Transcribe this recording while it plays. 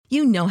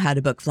You know how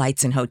to book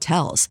flights and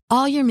hotels.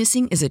 All you're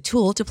missing is a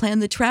tool to plan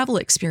the travel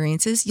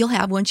experiences you'll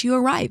have once you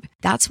arrive.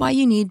 That's why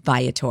you need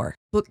Viator.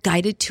 Book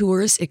guided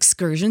tours,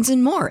 excursions,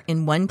 and more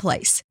in one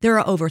place. There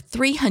are over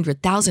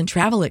 300,000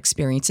 travel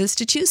experiences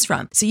to choose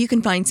from, so you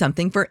can find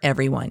something for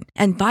everyone.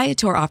 And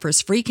Viator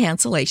offers free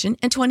cancellation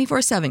and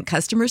 24/7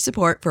 customer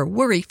support for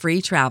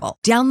worry-free travel.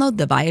 Download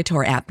the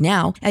Viator app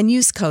now and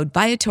use code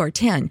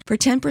Viator10 for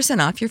 10%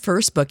 off your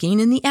first booking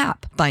in the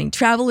app. Find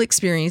travel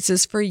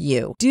experiences for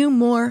you. Do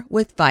more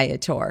with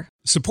Viator.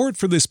 Support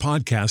for this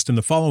podcast and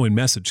the following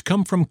message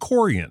come from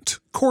Corient.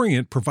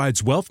 Corient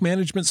provides wealth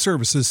management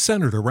services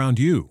centered around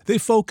you. They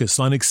focus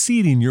on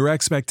exceeding your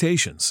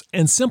expectations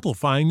and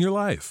simplifying your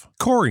life.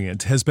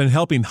 Corient has been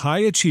helping high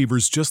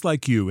achievers just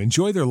like you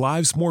enjoy their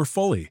lives more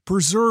fully,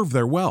 preserve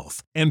their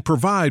wealth, and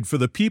provide for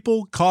the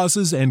people,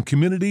 causes, and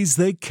communities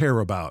they care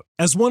about.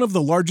 As one of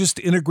the largest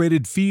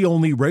integrated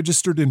fee-only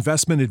registered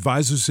investment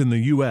advisors in the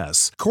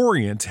U.S.,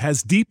 Corient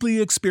has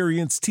deeply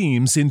experienced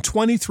teams in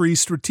 23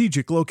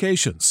 strategic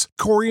locations.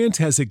 Corient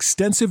has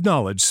extensive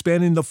knowledge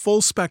spanning the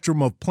full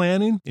spectrum of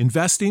planning,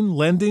 investing,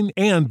 lending,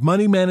 and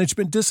money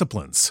management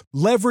disciplines.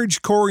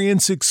 Leverage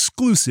Corient's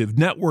exclusive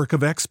network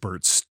of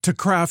experts to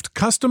craft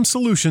custom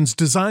solutions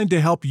designed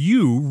to help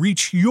you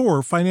reach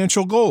your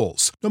financial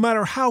goals, no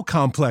matter how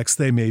complex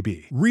they may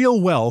be.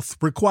 Real wealth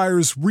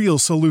requires real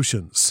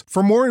solutions.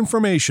 For more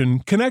information,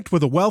 connect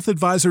with a wealth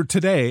advisor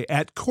today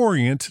at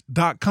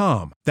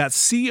Corient.com.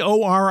 That's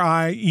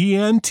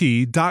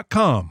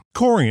Corient.com.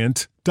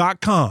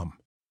 Corient.com.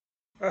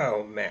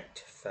 Oh,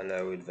 met,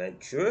 fellow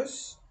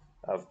adventurers.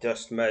 I've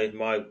just made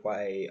my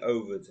way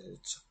over to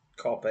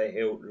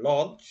Copperhilt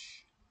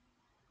Lodge,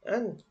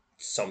 and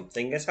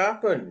something has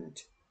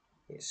happened.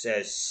 It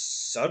says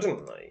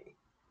suddenly.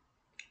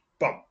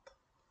 Bump!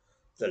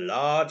 The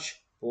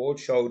large,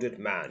 broad-shouldered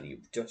man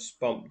you've just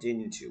bumped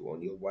into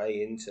on your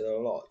way into the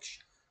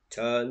lodge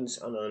turns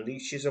and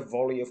unleashes a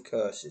volley of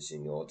curses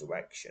in your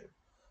direction.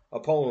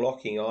 Upon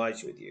locking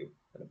eyes with you,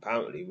 and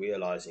apparently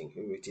realizing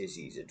who it is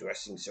he's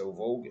addressing so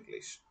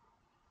vulgarly,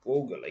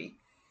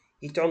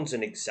 he dons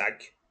an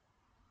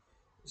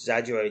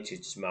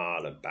exaggerated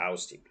smile and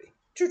bows deeply.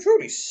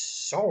 Truly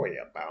sorry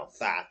about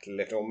that,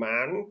 little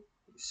man,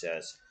 he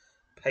says,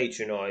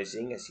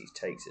 patronizing as he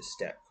takes a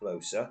step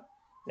closer.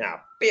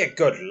 Now, be a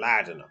good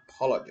lad and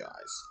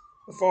apologize,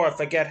 before I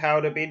forget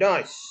how to be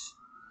nice.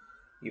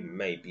 You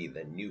may be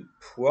the new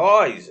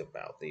prize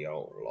about the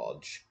old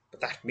lodge, but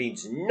that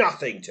means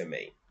nothing to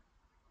me.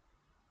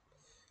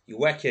 You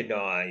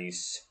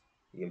recognize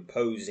the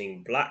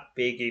imposing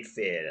black-bearded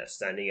figure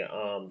standing at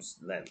arm's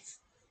length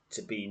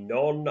to be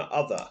none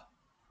other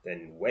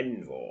than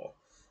Wenvor,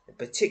 a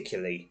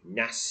particularly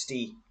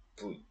nasty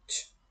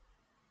brute.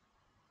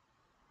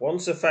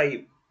 Once a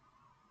favourite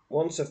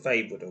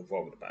of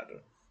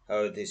Roggenbaden,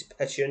 however, his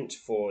penchant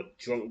for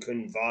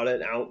drunken,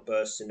 violent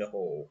outbursts in the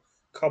hall,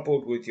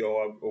 coupled with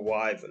your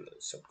arrival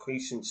and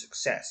subsequent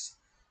success,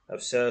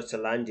 have served to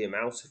land him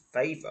out of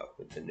favour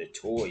with the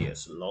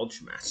notorious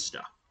lodge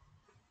master.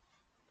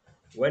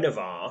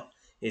 Wenvar,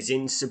 his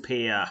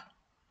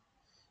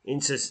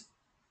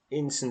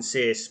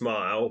insincere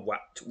smile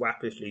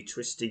rapidly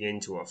twisting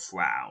into a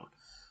frown,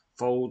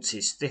 folds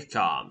his thick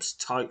arms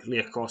tightly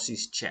across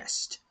his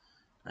chest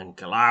and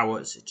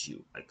glowers at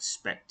you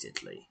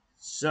expectantly.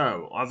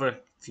 So, I've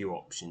a few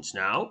options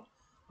now.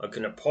 I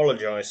can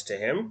apologize to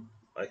him,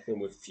 I can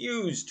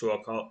refuse to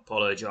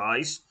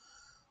apologize,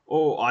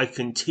 or I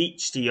can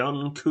teach the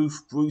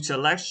uncouth brute a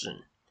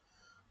lesson.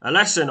 A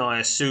lesson,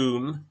 I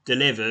assume,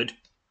 delivered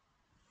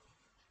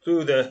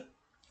through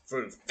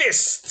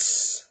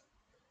fists.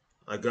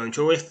 I'm going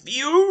to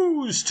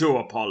refuse to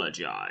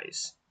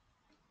apologize.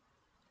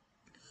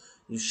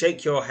 You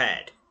shake your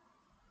head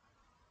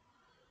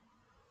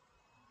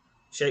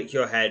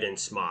and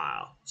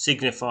smile,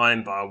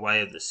 signifying by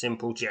way of the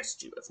simple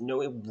gesture of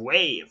no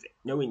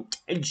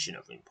intention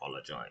of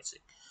apologizing.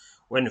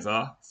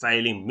 Wenvar,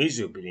 failing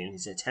miserably in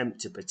his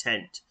attempt to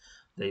pretend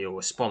that your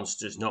response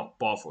does not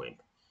bother him,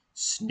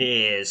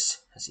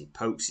 sneers as he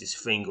pokes his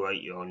finger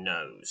at your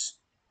nose.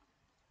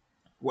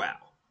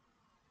 Well,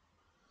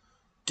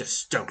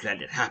 just don't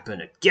let it happen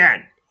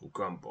again, he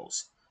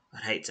grumbles.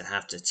 I'd hate to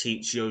have to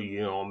teach you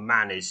your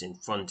manners in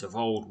front of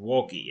old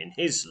Woggy and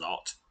his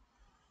lot.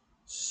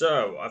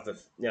 So,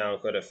 I've now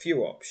got a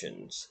few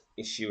options.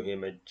 Issue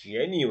him a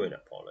genuine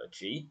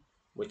apology,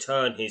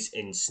 return his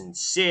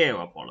insincere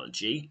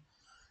apology,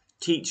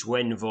 teach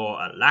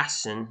Wenvar a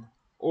lesson,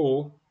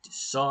 or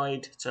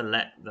decide to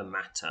let the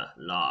matter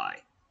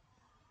lie.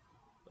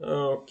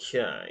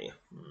 Okay.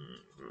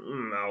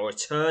 I'll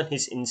return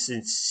his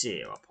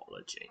insincere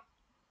apology.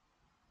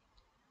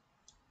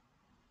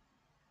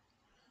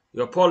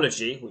 Your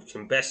apology, which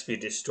can best be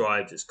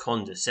described as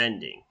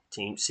condescending,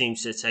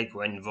 seems to take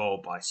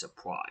Wenvar by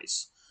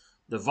surprise.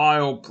 The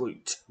vile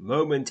brute,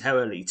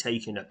 momentarily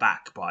taken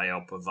aback by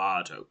your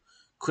bravado,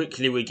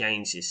 quickly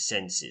regains his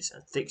senses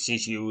and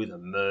fixes you with a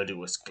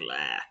murderous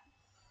glare.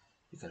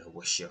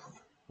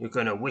 You're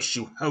gonna wish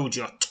you held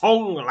your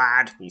tongue,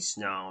 lad, he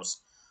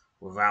snarls.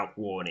 Without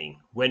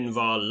warning,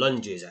 Wenvar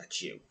lunges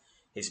at you,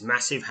 his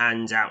massive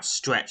hands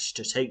outstretched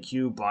to take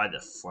you by the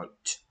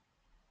throat.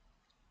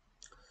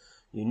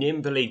 You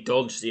nimbly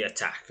dodge the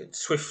attack and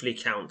swiftly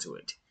counter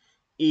it,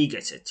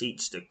 eager to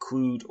teach the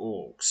crude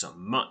orc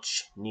some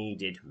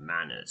much-needed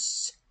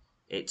manners.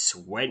 It's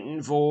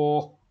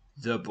Wenvor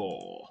the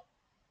Boar.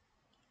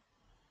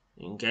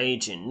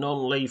 Engage in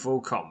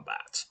non-lethal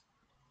combat.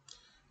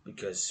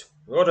 Because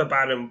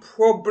Rodabadan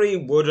probably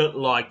wouldn't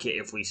like it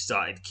if we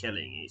started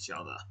killing each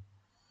other.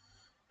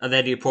 And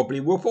then he'd probably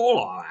whoop all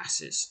our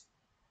asses.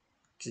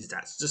 Because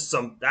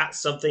that's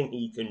something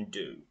he can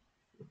do.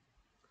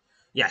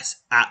 Yes,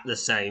 at the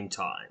same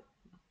time.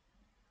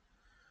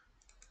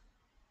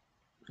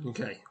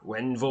 Okay,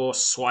 Wenvor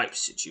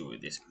swipes at you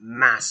with his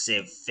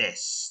massive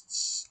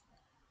fists.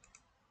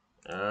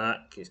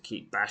 Just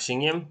keep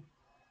bashing him.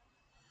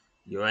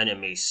 Your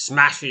enemy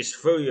smashes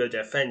through your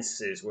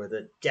defences with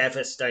a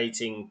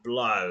devastating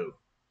blow.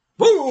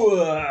 Woo!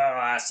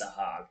 That's a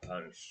hard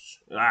punch.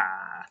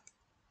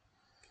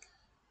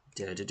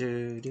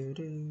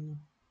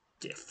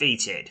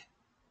 Defeated.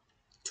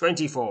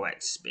 24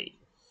 XP.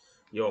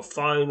 Your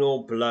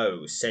final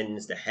blow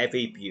sends the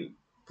heavy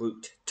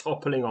brute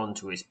toppling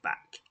onto his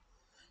back.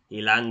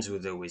 He lands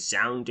with a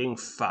resounding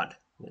thud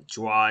that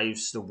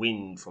drives the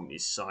wind from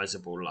his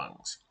sizable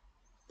lungs.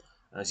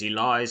 As he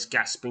lies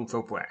gasping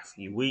for breath,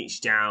 you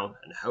reach down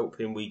and help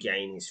him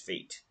regain his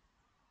feet.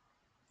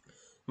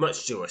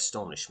 Much to your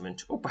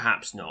astonishment, or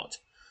perhaps not,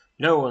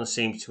 no one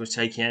seems to have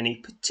taken any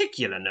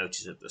particular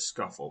notice of the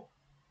scuffle.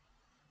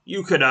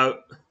 You can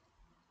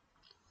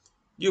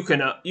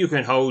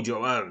hold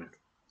your own.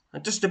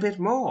 And just a bit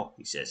more,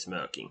 he says,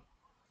 smirking.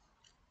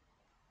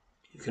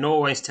 You can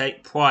always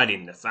take pride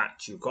in the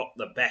fact you got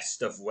the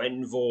best of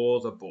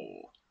Wenvor the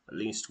Boar, at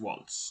least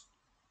once.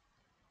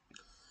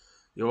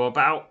 You're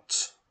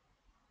about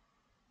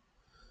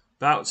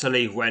to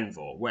leave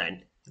Wenvor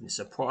when, in a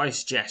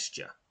surprise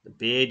gesture, the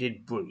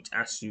bearded brute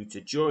asks you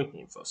to join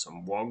him for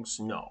some Wog's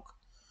Nog.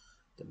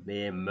 The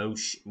mere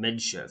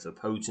mention of the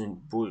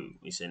potent brew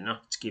is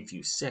enough to give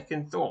you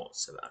second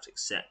thoughts about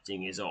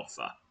accepting his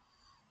offer.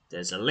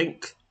 There's a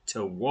link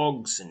to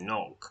Wog's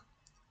Nog.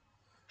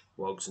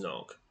 Wog's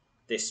Nog.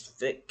 This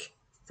thick,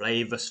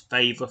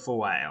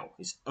 flavourful ale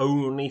is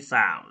only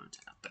found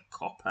at the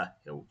Copper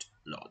Hilt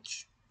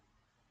Lodge.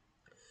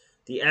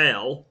 The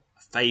ale,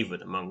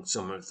 favoured among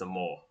some of the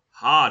more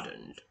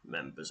hardened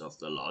members of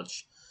the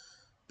lodge,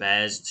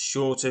 bears the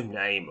shorter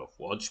name of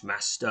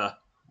Lodgemaster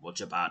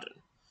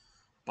Rodabadan.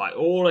 By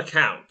all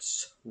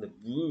accounts, the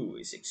brew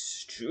is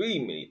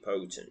extremely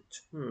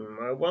potent.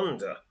 I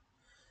wonder,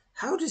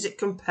 how does it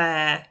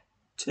compare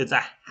to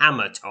the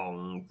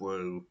Hammertongue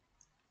brew?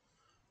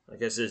 I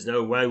guess there's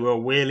no way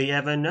we'll really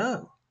ever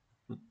know.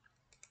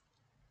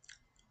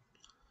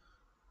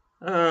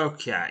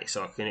 Okay,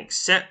 so I can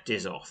accept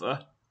his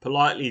offer,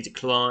 politely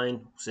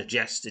decline,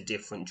 suggest a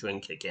different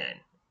drink again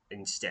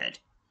instead.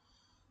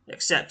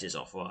 Accept his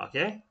offer,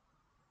 okay?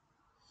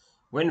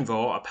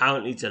 Wenvor,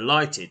 apparently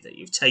delighted that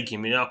you've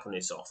taken him up on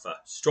his offer,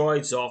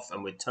 strides off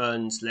and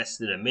returns less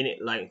than a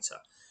minute later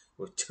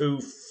with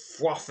 2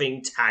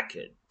 frothing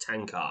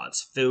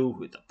tankards filled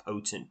with the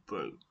potent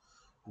brew.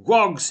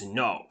 Wog's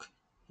Nog,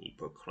 he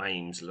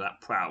proclaims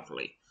that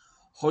proudly,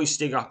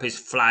 hoisting up his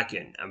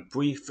flagon and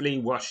briefly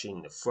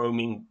rushing the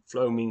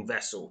foaming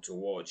vessel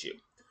towards you.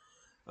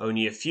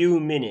 Only a few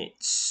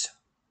minutes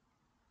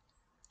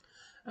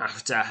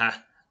after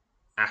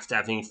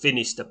having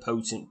finished the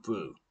potent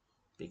brew,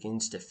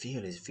 begins to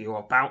feel as if you're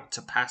about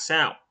to pass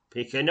out.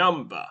 Pick a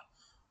number.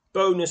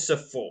 Bonus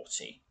of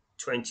 40.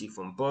 20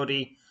 from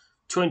body,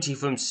 20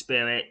 from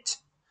spirit.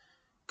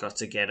 Got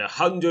to get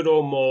 100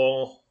 or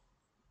more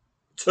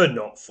to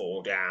not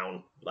fall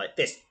down like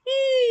this.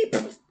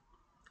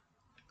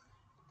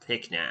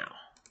 Pick now.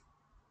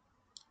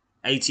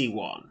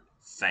 81.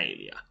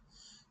 Failure.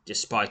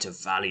 Despite a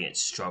valiant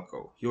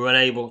struggle, you're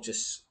unable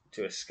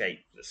to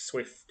escape the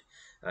swift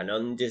and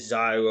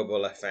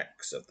undesirable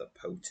effects of the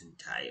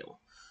potent ale.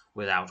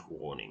 Without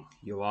warning,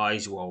 your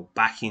eyes roll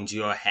back into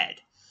your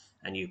head,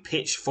 and you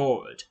pitch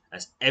forward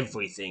as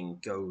everything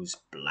goes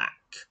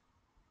black.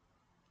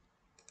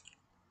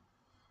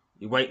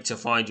 You wake to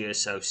find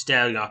yourself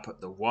staring up at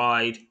the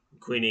wide,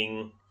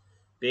 grinning,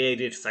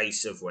 bearded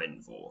face of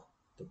Wenvor,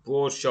 the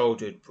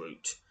broad-shouldered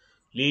brute,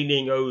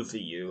 leaning over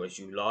you as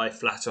you lie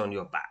flat on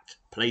your back,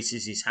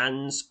 places his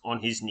hands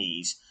on his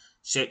knees,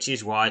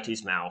 stretches wide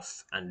his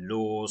mouth, and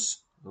roars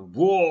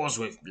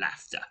with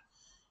laughter.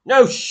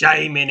 No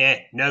shame in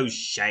it, no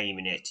shame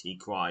in it, he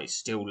cries,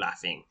 still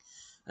laughing,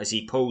 as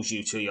he pulls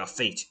you to your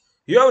feet.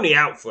 You're only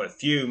out for a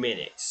few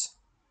minutes.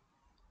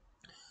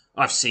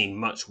 I've seen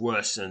much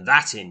worse than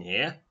that in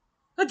here,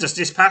 and just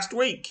this past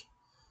week.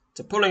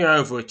 To pulling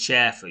over a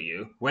chair for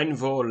you,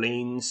 Wenvor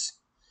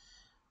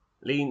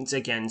leans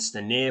against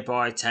the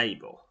nearby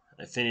table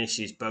and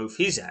finishes both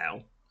his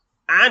ale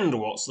and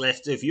what's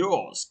left of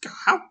yours.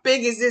 How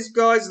big is this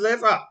guy's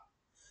liver?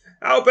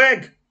 How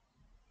big?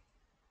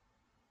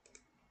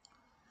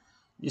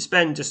 You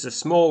spend just a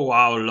small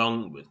while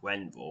alone with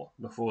Wenvor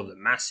before the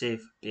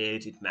massive,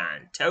 bearded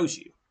man tells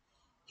you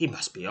he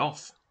must be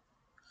off.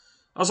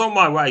 I was on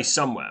my way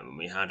somewhere when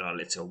we had our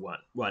little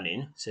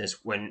run-in,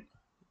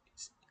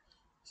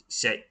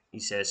 he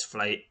says,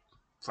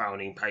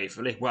 frowning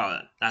painfully. Well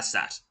then, that's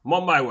that. I'm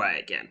on my way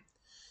again.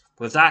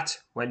 With that,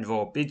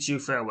 Wenvor bids you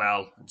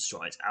farewell and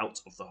strides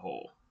out of the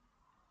hall.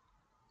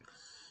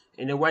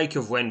 In the wake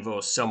of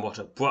Wenvor's somewhat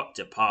abrupt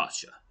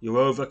departure, you're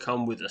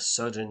overcome with a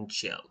sudden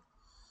chill,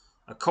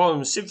 a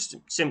common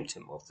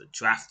symptom of the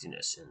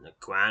draftiness in the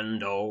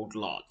grand old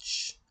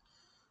lodge.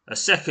 A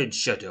second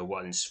shudder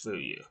runs through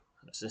you.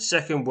 As the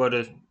second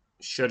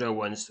shudder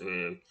runs through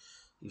you,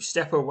 you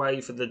step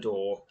away from the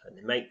door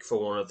and make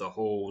for one of the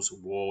hall's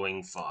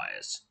roaring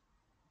fires.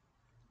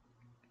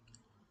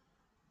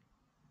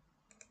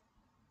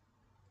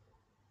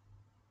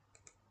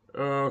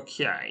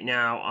 Okay,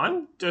 now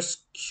I'm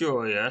just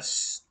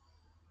curious.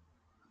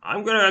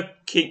 I'm gonna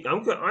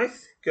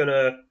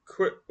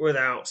quit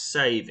without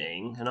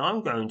saving, and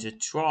I'm going to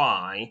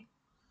try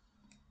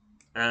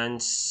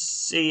and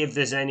see if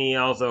there's any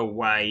other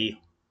way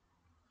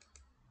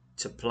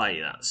to play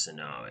that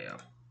scenario.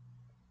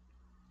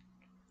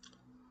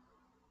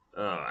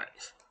 Alright.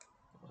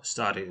 I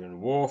started in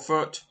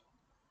Warfoot,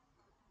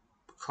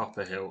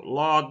 Copperhill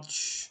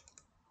Lodge,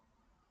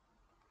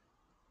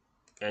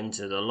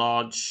 enter the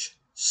lodge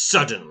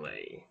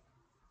suddenly.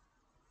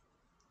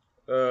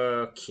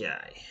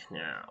 Okay,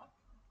 now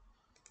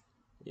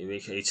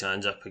Eureka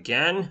turns up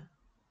again.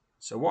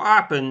 So what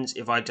happens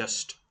if I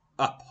just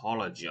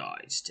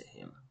apologize to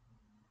him?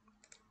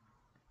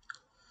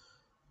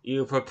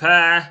 You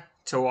prepare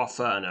to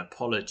offer an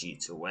apology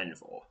to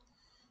Wenvor.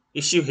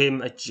 Issue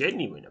him a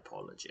genuine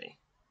apology.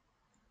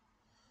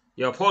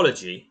 Your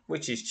apology,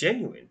 which is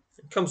genuine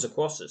and comes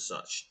across as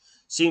such,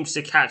 seems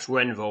to catch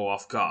Wenvor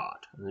off guard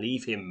and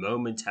leave him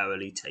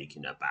momentarily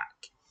taken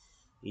aback.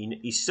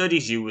 He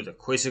studies you with a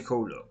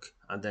quizzical look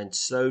and then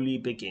slowly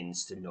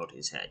begins to nod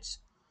his head.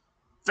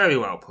 Very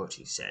well put,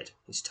 he said,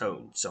 his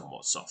tone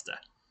somewhat softer.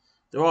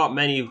 There aren't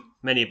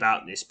many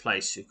about this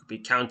place who could be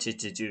counted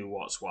to do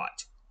what's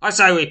right. I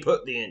say we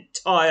put the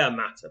entire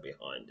matter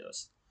behind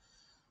us.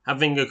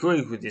 Having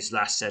agreed with this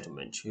last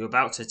settlement, you're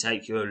about to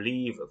take your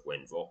leave of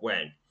Wenvor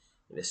when,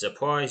 in a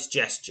surprise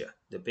gesture,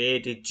 the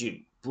bearded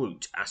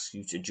brute asks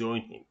you to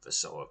join him for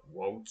some of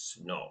Walt's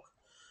nog.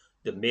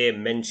 The mere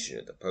mention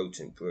of the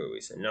potent brew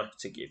is enough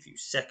to give you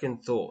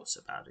second thoughts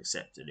about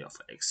accepting the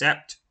offer.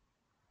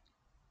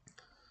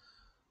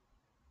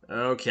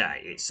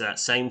 Okay, it's that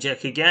same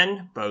check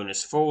again.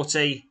 Bonus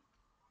 40.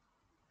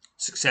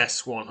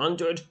 Success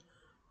 100.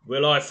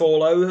 Will I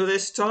fall over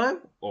this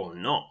time or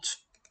not?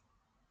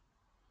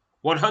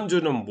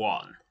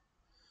 101.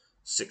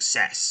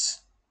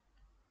 Success.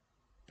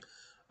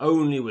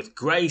 Only with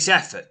great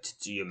effort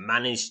do you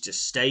manage to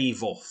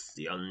stave off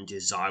the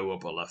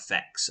undesirable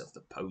effects of the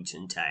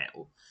potent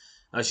ale.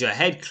 As your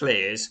head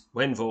clears,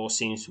 Wenvor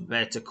seems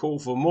prepared to call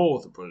for more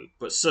of the brute,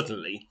 but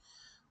suddenly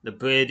the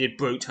bearded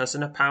brute has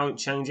an apparent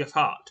change of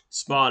heart.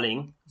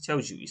 Smiling, he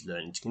tells you he's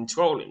learning to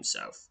control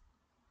himself.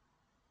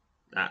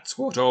 That's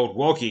what old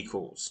Woggy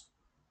calls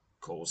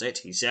it,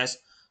 he says.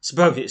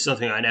 Suppose it's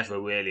something I never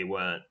really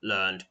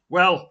learned.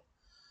 Well,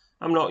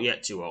 I'm not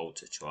yet too old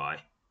to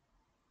try.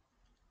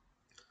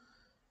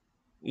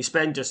 You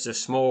spend just a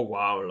small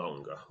while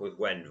longer with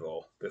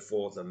Wenvor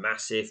before the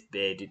massive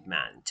bearded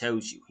man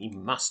tells you he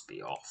must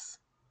be off.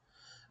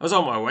 I was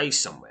on my way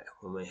somewhere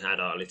when we had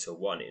our little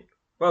run-in.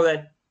 Well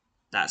then,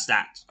 that's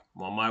that.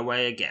 I'm on my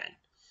way again.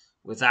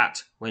 With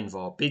that,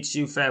 Wenvor bids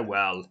you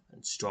farewell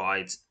and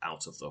strides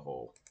out of the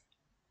hall.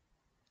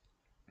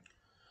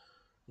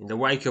 In the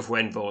wake of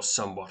Wenvor's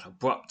somewhat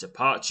abrupt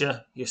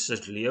departure, you're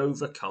suddenly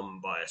overcome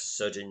by a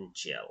sudden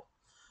chill,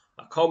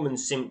 a common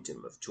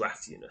symptom of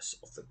draftiness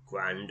of the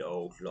grand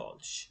old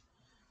lodge.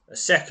 A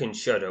second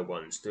shudder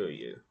runs through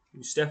you.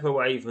 You step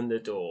away from the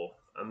door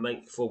and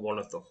make for one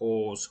of the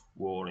hall's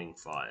roaring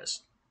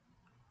fires.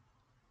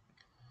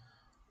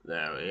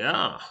 There we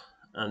are.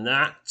 And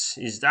that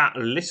is that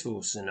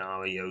little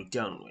scenario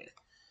done with.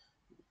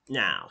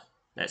 Now,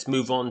 let's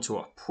move on to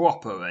a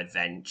proper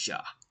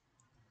adventure.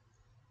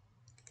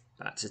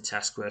 Back to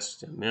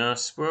TaskQuest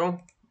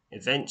Immersable.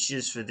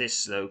 Adventures for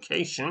this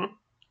location.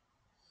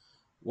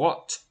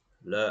 What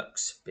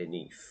lurks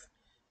beneath?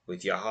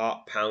 With your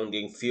heart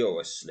pounding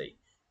furiously,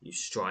 you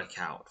strike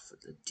out for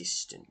the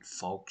distant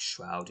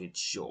fog-shrouded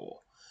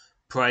shore.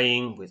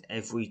 Praying with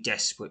every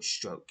desperate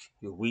stroke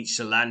you'll reach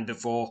the land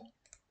before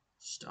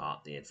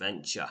start the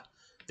adventure.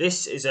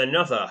 This is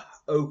another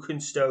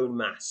Oakenstone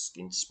Mask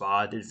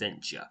inspired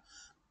adventure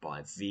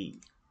by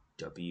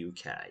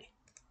VWK.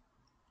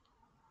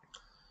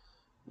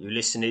 You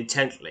listen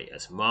intently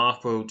as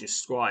Marple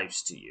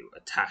describes to you a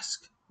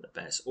task that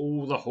bears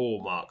all the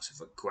hallmarks of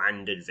a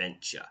grand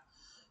adventure.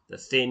 The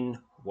thin,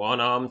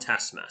 one-armed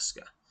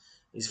taskmaster,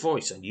 his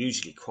voice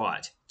unusually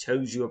quiet,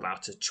 tells you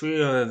about a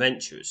trio of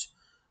adventurers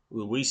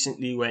who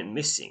recently went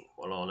missing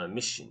while on a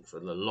mission for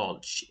the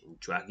lodge in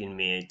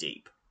Dragonmere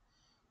Deep.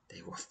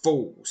 They were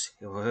fools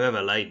if I've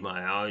ever laid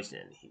my eyes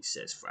in, he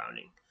says,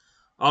 frowning.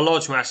 Our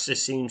lodge master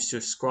seems to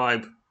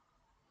ascribe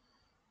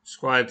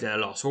their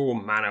loss all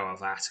manner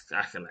of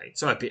accolades,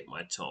 so I bit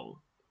my tongue.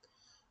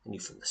 I knew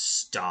from the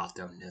start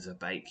they'll never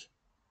bake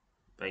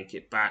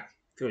it back.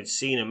 If you had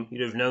seen 'em,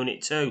 you'd have known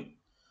it too.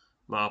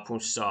 Marple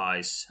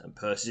sighs and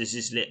purses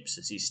his lips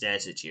as he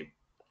stares at you.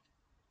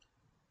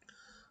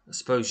 I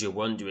suppose you're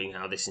wondering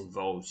how this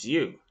involves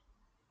you,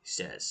 he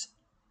says,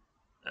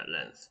 at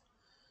length.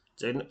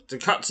 To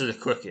cut to the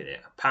quick of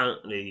it,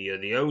 apparently you're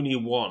the only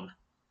one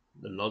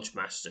the Lodge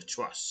Master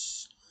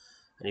trusts,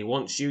 and he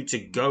wants you to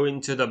go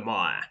into the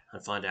mire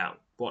and find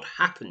out what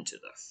happened to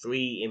the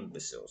 3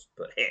 imbeciles.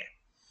 But here,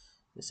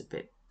 there's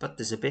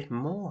a bit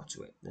more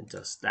to it than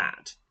just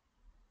that.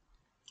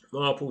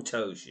 Marple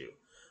tells you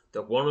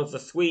that one of the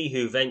 3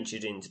 who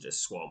ventured into the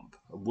swamp,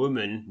 a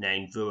woman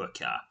named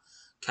Vurakar,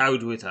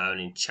 carried with her an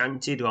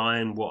enchanted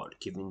iron wad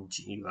given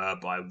to her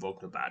by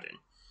Rognabaden.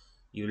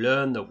 You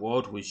learn the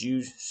wad was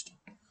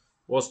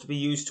to be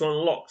used to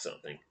unlock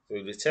something,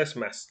 though the test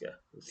master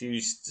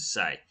refused to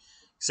say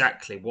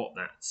exactly what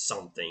that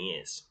something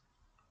is.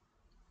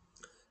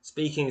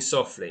 Speaking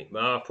softly,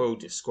 Marple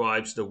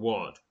describes the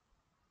wad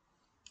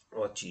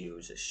to you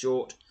as a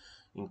short,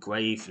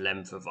 engraved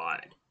length of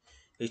iron.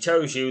 He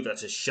tells you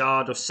that a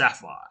shard of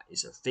sapphire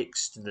is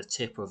affixed to the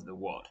tip of the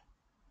wad.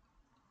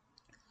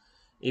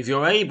 If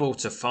you're able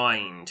to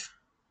find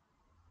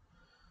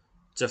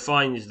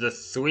the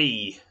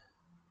three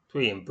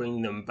and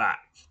bring them back,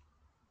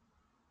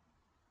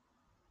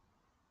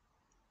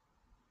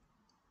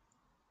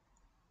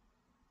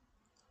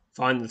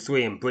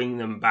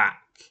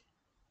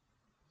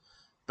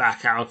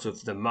 back out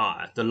of the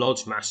mire, the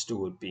Lodge Master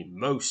would be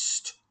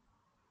most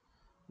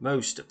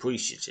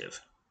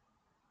appreciative,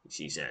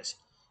 she says.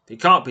 If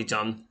it can't be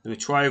done, the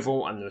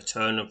retrieval and the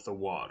return of the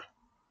wad.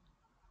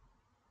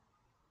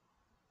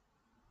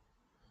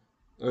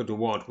 The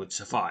wad would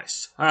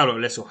suffice. I have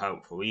little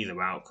hope for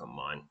either outcome,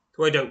 mind.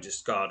 So I don't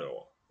discard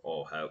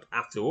all hope.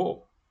 After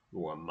all,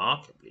 you are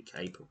remarkably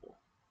capable.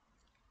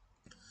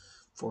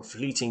 For a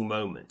fleeting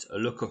moment, a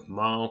look of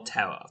mild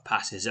terror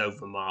passes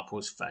over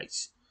Marple's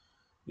face.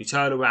 You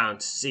turn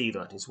around to see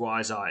that his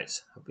wise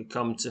eyes have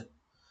become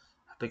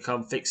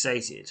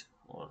fixated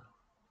on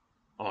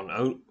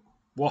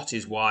what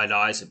his wide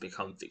eyes have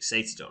become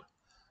fixated on,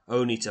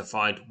 only to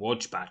find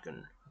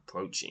Wodgebaden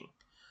approaching.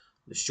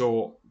 The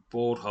short,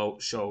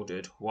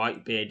 broad-shouldered,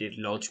 white-bearded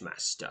Lodge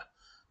Master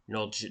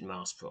nods at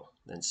Marple,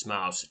 then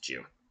smiles at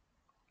you.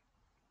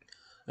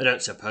 I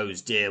don't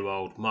suppose dear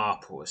old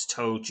Marple has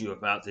told you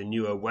about the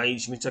new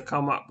arrangement I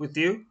come up with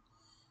you,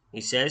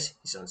 he says,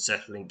 his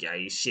unsettling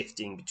gaze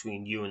shifting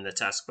between you and the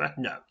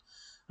taskmaster. No,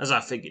 as I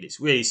figured, it's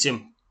really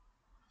simple.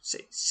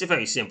 It's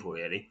very simple,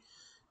 really.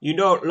 You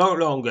no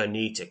longer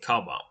need to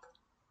come up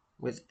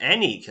with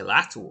any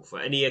collateral for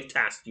any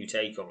task you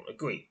take on.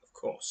 Agree, of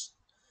course.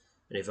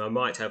 And if I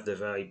might have the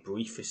very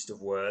briefest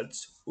of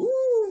words,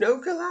 no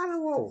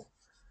collateral.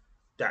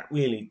 That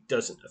really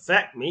doesn't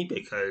affect me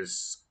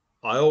because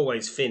I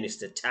always finish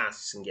the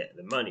tasks and get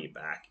the money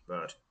back,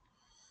 but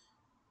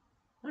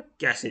I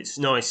guess it's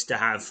nice to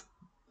have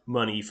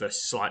money for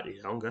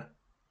slightly longer.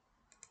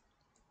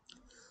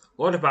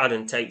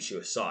 Wodgebaden takes you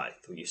aside,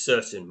 for you're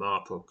certain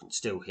Marple can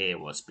still hear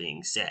what's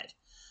being said,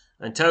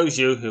 and tells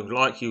you he would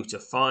like you to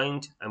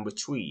find and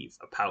retrieve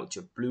a pouch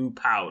of blue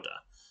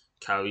powder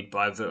carried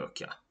by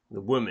Vurakar,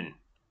 the woman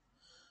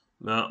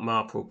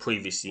Marple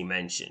previously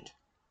mentioned.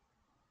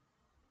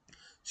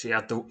 She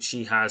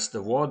has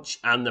the watch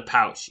and the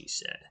pouch, she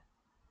said.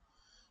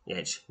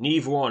 Yet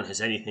neither one has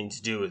anything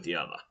to do with the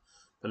other,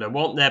 but I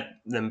want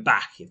them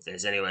back if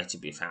there's anywhere to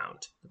be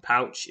found. The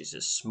pouch is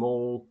a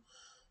small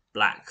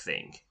black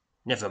thing.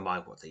 Never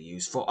mind what they're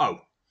used for.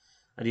 Oh,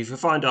 and if you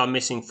find our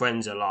missing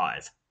friends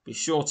alive, be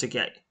sure to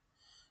get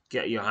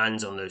your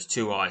hands on those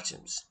 2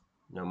 items,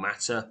 no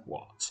matter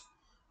what.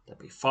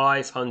 There'll be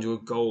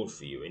 500 gold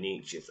for you in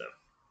each of them.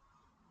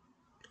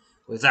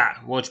 With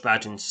that,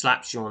 Wodgebaden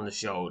slaps you on the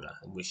shoulder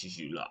and wishes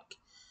you luck.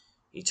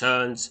 He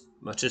turns,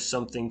 mutters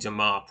something to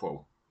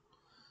Marple,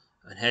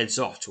 and heads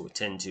off to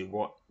attend to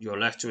what you're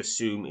left to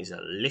assume is a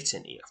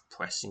litany of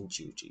pressing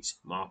duties.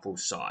 Marple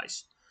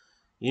sighs.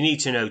 You need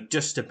to know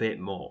just a bit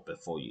more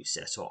before you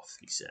set off,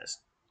 he says.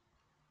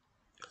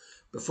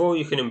 Before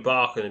you can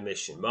embark on the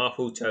mission,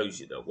 Marple tells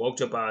you that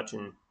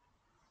Wodgebaden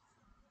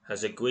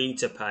has agreed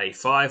to pay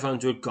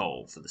 500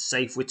 gold for the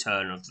safe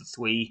return of the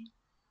three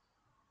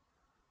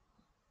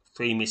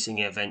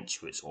missing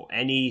adventurers or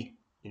any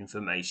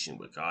information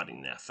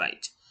regarding their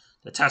fate.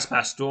 The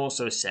taskmaster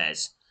also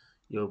says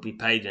you'll be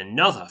paid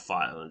another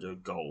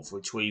 500 gold for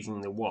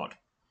retrieving the wad.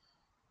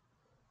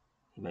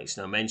 He makes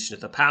no mention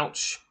of the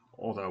pouch,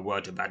 although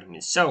Wodgebaden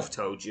himself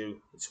told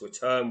you its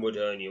return would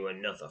earn you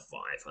another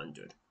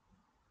 500.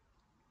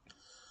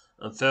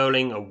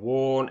 Unfurling a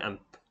worn and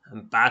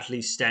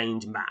badly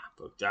stained map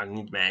of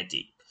Dragonmere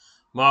Deep,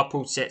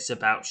 Marple sets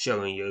about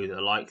showing you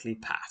the likely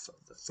path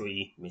of the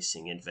 3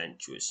 missing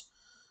adventurers.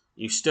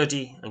 You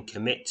study and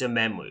commit to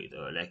memory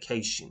the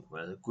location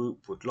where the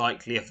group would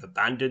likely have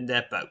abandoned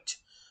their boat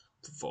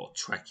before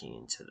trekking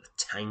into the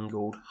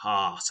tangled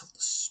heart of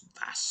the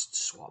vast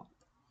swamp.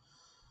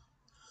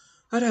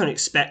 I don't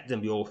expect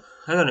you'll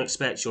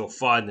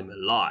find them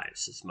alive,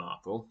 says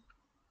Marple.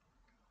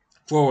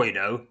 For you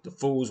know, the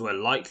fools were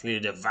likely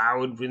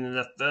devoured within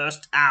the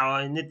first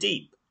hour in the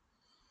deep.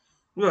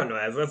 You won't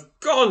ever have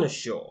gone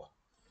ashore.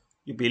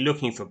 You'll be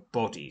looking for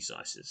bodies,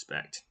 I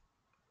suspect.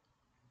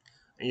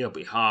 And you'll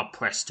be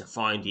hard-pressed to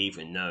find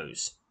even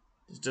those.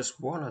 There's just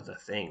one other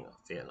thing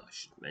I feel I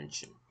should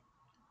mention.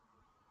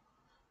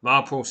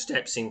 Marple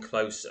steps in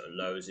closer and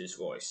lowers his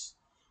voice.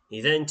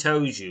 He then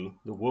tells you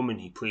the woman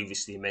he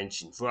previously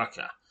mentioned,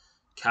 Vraka,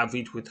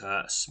 carried with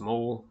her a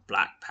small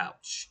black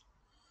pouch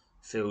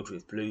filled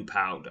with blue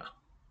powder.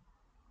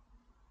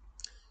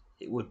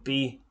 It would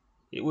be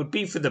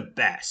for the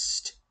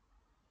best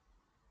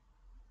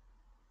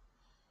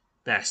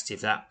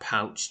if that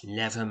pouch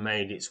never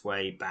made its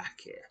way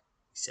back here,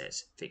 he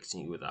says,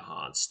 fixing you with a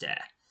hard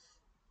stare.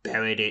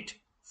 Buried it,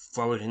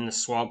 throw it in the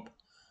swamp,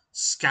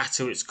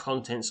 scatter its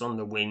contents on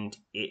the wind,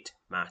 it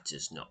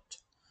matters not.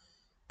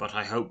 But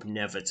I hope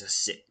never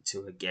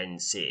to again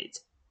see it.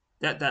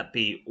 Let that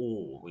be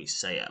all we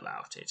say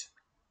about it.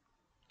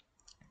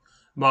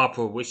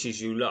 Marple wishes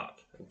you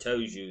luck and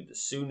tells you the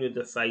sooner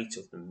the fate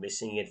of the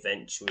missing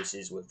adventurers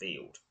is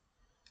revealed,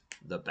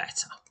 the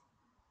better.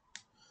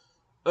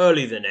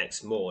 Early the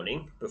next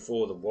morning,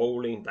 before the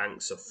rolling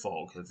banks of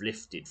fog have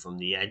lifted from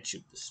the edge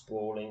of the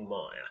sprawling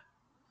mire,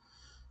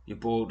 you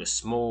board a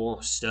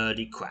small,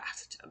 sturdy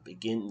craft and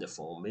begin the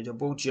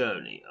formidable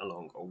journey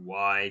along a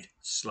wide,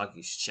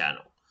 sluggish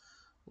channel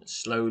that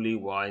slowly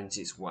winds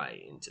its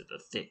way into the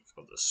thick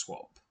of the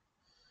swamp.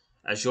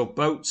 As your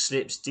boat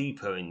slips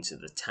deeper into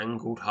the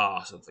tangled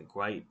heart of the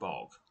great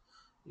bog,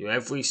 your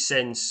every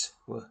sense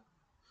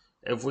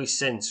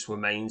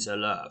remains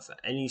alert for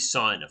any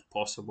sign of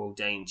possible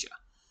danger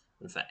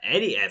and for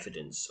any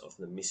evidence of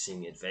the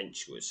missing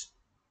adventurers.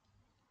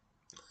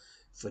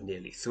 For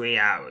nearly 3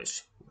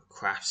 hours, your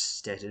craft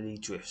steadily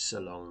drifts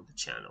along the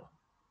channel.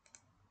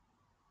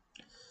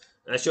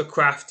 As your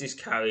craft is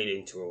carried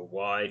into a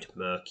wide,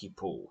 murky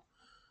pool,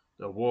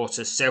 the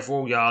water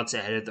several yards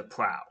ahead of the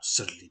prow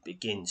suddenly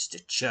begins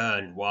to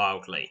churn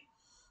wildly.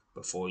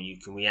 Before you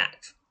can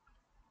react,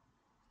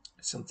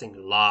 something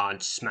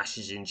large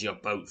smashes into your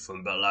boat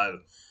from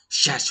below,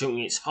 shattering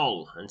its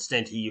hull and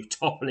sending you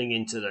toppling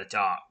into the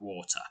dark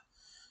water.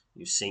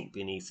 You sink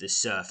beneath the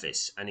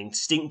surface and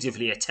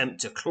instinctively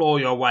attempt to claw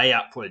your way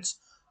upwards,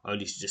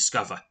 only to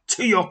discover,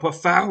 to your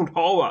profound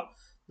horror,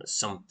 that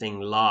something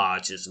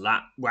large has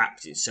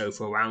wrapped itself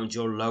around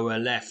your lower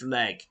left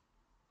leg.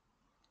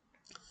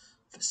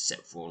 For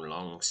several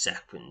long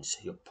seconds,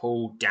 you're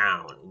pulled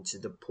down into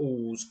the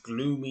pool's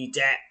gloomy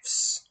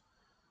depths.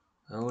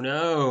 Oh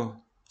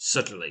no!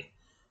 Suddenly,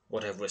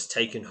 whatever has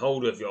taken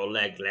hold of your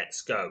leg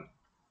lets go.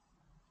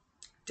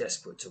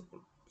 Desperate to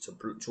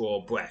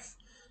draw breath,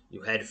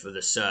 you head for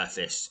the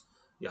surface,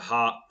 your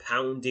heart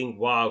pounding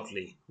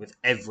wildly with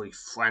every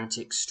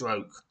frantic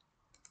stroke.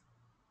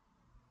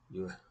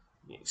 You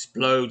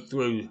explode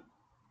through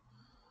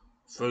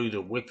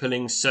the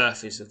rippling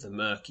surface of the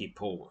murky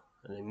pool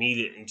and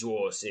immediately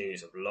draw a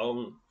series of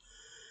long,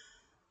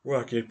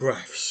 rugged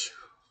breaths.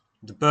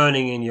 The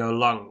burning in your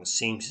lungs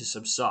seems to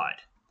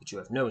subside, but you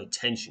have no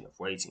intention of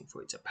waiting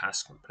for it to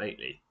pass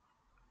completely.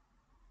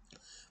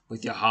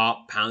 With your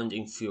heart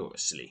pounding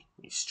furiously,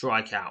 you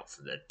strike out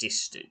for the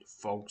distant,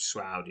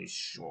 fog-shrouded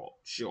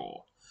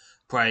shore,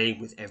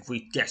 praying with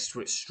every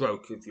desperate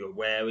stroke of your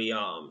weary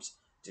arms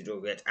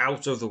to get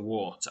out of the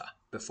water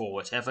before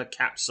whatever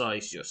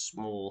capsized your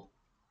small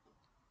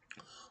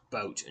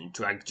boat and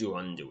dragged you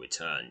under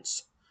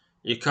returns.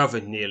 You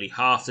covered nearly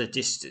half the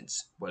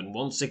distance when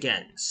once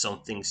again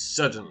something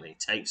suddenly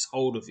takes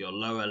hold of your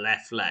lower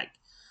left leg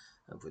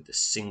and with a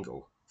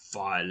single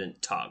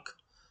violent tug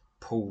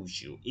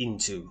pulls you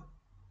into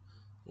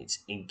its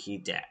inky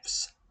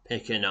depths.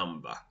 Pick a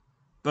number.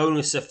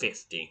 Bonus of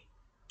 50.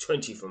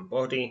 20 from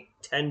body,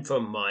 10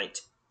 from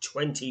might,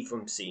 20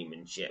 from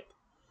seamanship.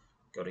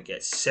 Got to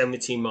get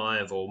 70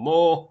 miles or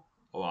more,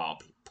 or I'll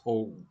be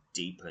pulled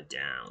deeper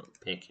down.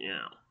 Pick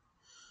now.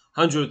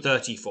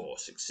 134.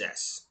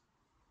 Success.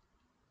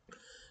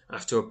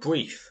 After a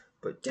brief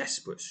but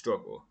desperate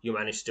struggle, you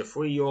manage to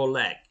free your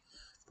leg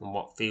from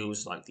what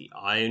feels like the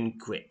iron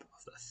grip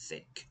of the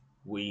thick,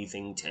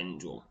 weaving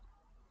tendril.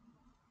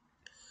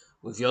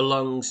 With your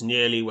lungs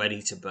nearly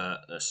ready to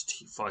burst,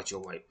 you fight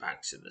your way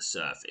back to the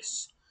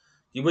surface.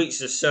 You reach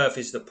the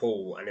surface of the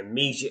pool and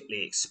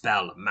immediately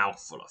expel a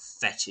mouthful of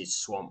fetid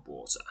swamp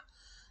water.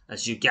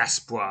 As you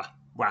gasp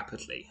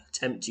rapidly,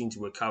 attempting to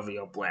recover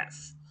your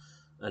breath,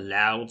 a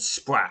loud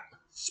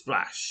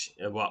splash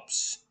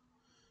erupts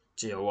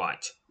to your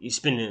right. You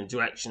spin in the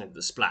direction of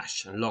the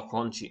splash and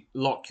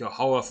lock your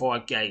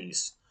horrified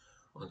gaze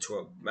onto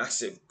a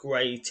massive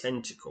grey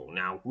tentacle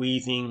now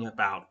weaving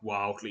about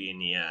wildly in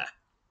the air.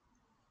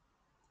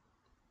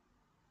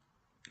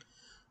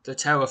 The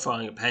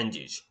terrifying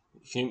appendage,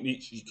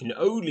 you can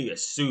only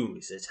assume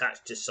is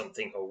attached to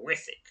something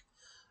horrific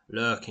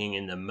lurking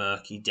in the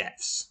murky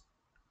depths,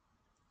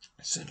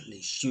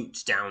 suddenly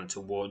shoots down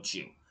towards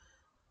you.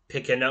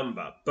 Pick a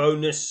number.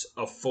 Bonus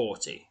of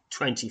 40.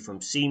 20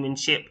 from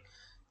seamanship,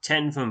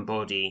 10 from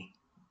body,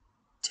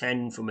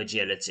 10 from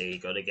agility.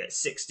 Got to get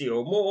 60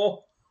 or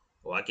more,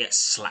 or I get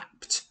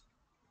slapped.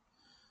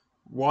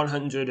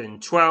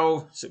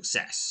 112,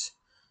 success.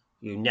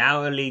 You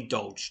narrowly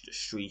dodge the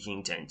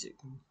shrieking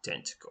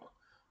tentacle.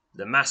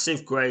 The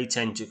massive grey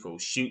tentacle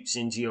shoots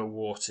into your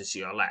water to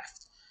your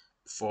left,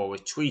 before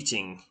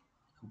retreating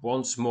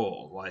once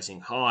more,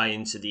 rising high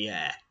into the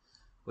air.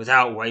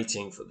 Without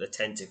waiting for the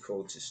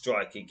tentacle to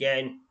strike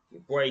again, you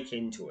break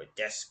into a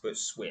desperate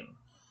swim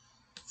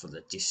for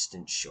the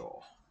distant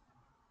shore.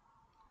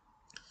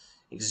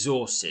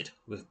 Exhausted,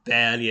 with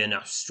barely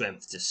enough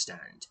strength to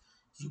stand,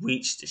 you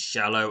reach the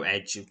shallow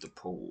edge of the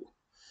pool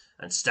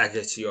and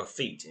stagger to your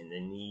feet in the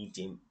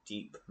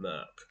knee-deep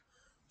murk.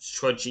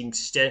 Trudging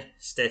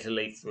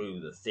steadily through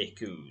the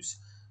thick ooze,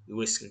 you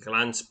risk a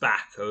glance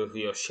back over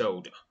your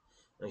shoulder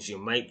as you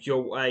make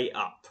your way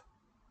up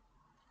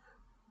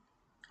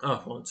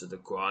onto the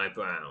dry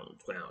ground.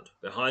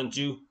 Behind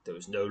you, there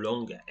is no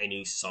longer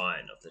any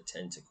sign of the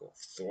tentacle.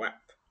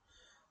 Thwap!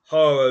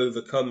 Horror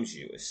overcomes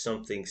you as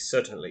something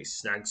suddenly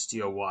snags to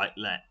your right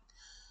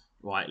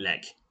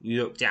leg.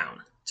 You look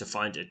down to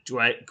find a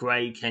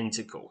grey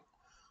tentacle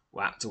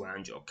wrapped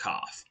around your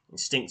calf.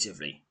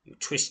 Instinctively, you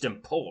twist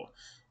and pull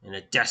in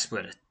a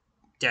desperate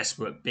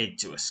bid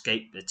to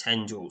escape the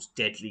tendril's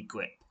deadly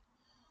grip.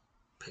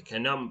 Pick a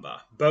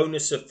number.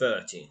 Bonus of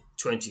 30.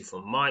 20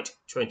 from might,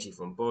 20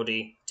 from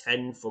body,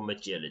 10 from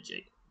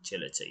agility.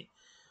 You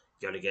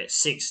gotta get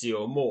 60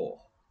 or more,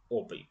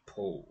 or be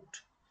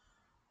pulled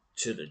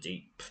to the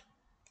deep.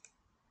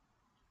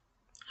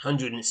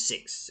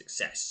 106,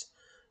 success.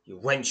 You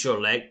wrench your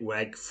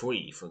leg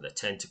free from the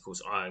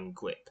tentacle's iron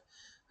grip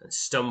and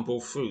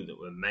stumble through the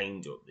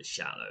remainder of the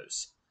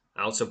shallows.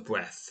 Out of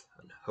breath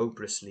and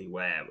hopelessly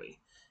weary,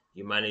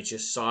 you manage a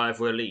sigh of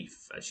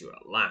relief as you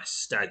at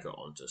last stagger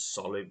onto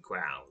solid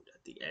ground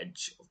at the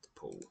edge of the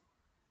pool.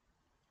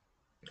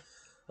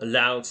 A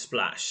loud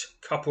splash,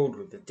 coupled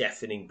with the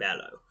deafening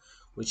bellow,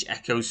 which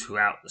echoes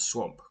throughout the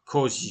swamp,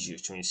 causes you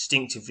to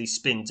instinctively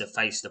spin to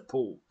face the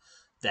pool.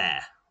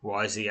 There,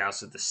 rising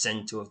out of the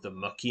centre of the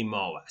mucky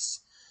morass,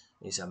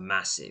 is a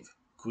massive,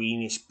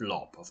 greenish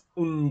blob of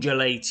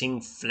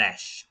undulating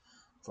flesh,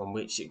 from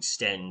which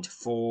extend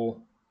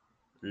 4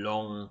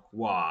 long,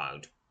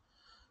 wild,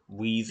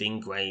 weaving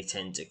grey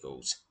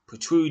tentacles.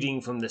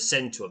 Protruding from the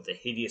centre of the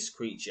hideous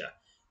creature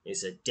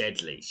is a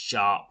deadly,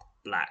 sharp,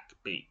 black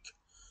beak.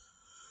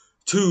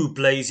 2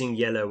 blazing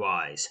yellow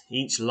eyes,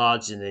 each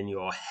larger than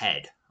your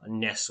head, are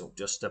nestled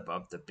just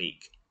above the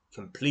beak,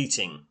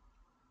 completing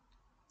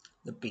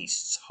the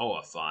beast's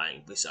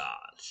horrifying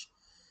visage.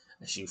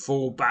 As you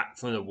fall back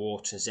from the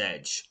water's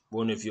edge,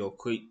 one of your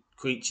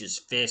creature's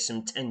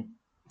fearsome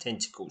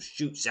tentacles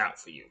shoots out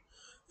for you,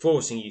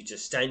 forcing you to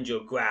stand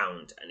your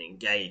ground and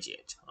engage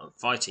it. I'm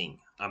fighting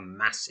a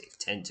massive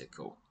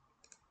tentacle.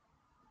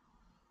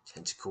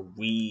 Tentacle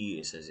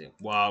wheezes as it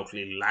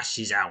wildly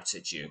lashes out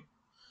at you.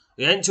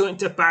 You enter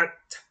into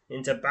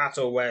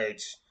battle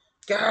rage.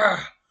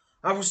 Gah!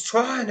 I was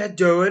trying to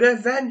do an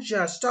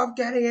adventure. Stop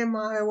getting in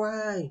my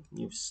way.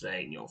 You've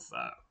slain your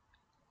foe.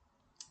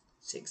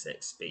 6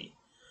 XP.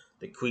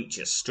 The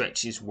creature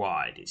stretches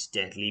wide its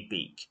deadly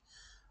beak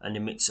and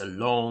emits a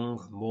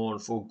long,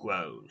 mournful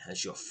groan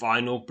as your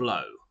final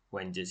blow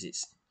renders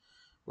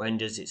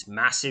its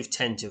massive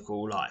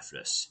tentacle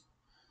lifeless.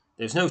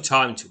 There's no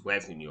time to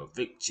revel in your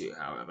victory,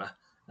 however,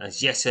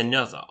 as yet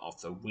another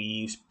of the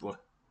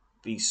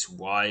beast's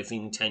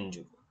writhing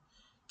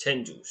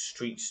tendrils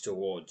streaks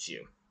towards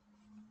you.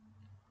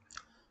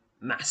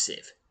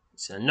 Massive.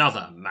 It's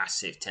another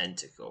massive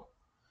tentacle.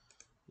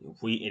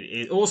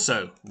 It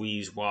also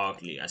wheezes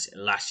wildly as it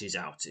lashes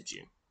out at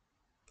you.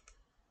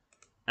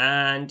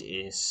 And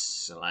is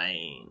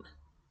slain.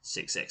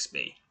 6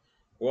 XP.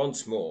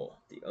 Once more,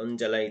 the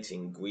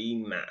undulating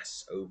green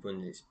mass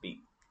opens its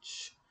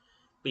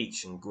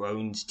beach and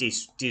groans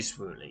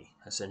dismally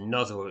as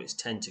another of its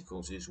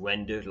tentacles is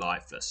rendered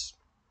lifeless.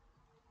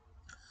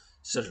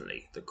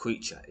 Suddenly, the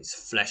creature's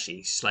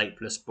fleshy,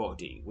 shapeless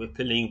body,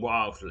 rippling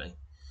wildly,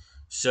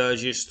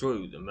 surges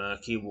through the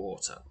murky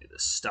water with a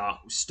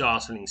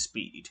startling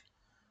speed,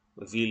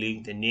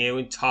 revealing the near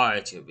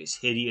entirety of its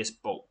hideous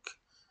bulk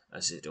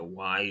as it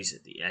arrives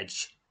at the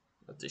edge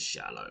of the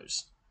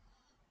shallows.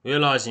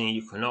 Realizing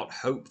you cannot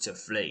hope to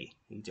flee,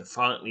 you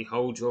defiantly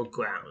hold your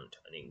ground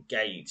and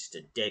engage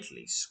the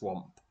deadly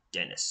swamp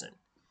denizen.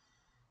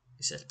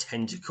 It's a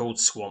tentacled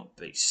swamp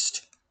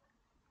beast,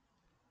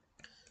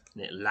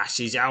 and it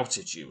lashes out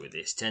at you with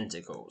its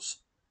tentacles.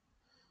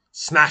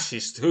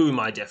 Smashes through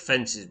my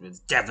defenses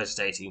with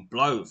devastating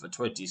blow for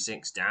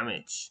 26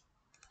 damage.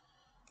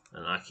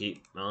 And I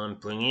keep on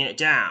bringing it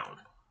down.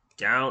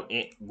 Down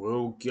it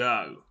will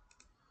go.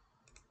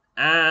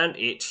 And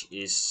it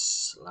is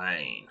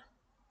slain.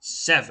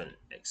 7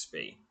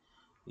 XP.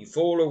 You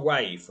fall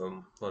away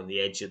from the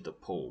edge of the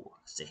pool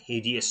as the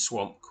hideous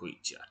swamp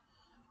creature,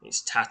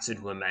 its tattered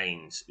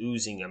remains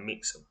oozing a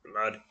mix of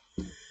blood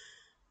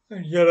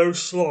and yellow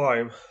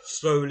slime,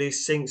 slowly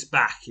sinks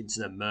back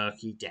into the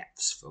murky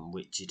depths from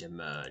which it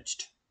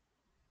emerged.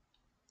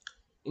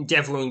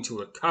 Endeavouring to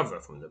recover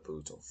from the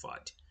brutal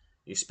fight,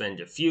 You spend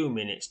a few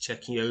minutes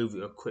checking over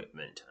your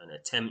equipment and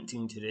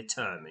attempting to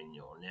determine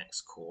your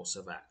next course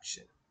of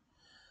action.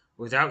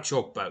 Without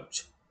your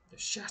boat, the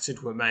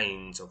shattered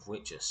remains of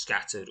which are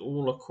scattered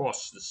all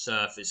across the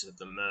surface of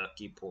the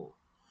murky pool,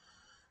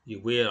 you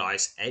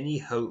realize any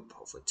hope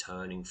of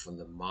returning from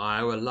the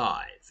mire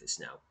alive is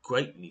now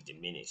greatly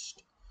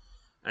diminished,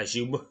 as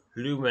you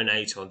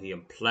ruminate on the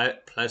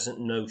unpleasant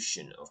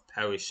notion of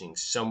perishing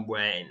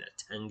somewhere in the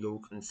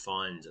tangled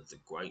confines of the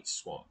great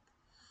swamp.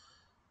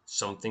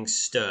 Something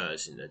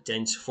stirs in the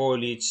dense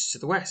foliage to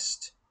the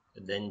west,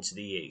 and then to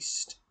the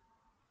east.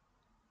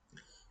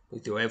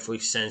 With your every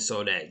sense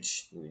on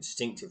edge, you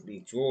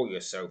instinctively draw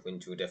yourself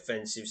into a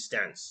defensive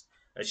stance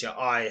as your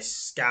eyes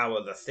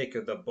scour the thick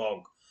of the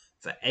bog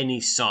for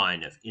any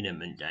sign of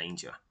imminent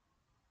danger.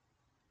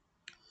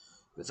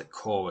 With a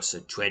chorus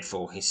of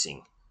dreadful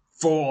hissing,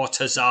 4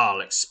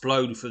 Tazal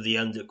explode through the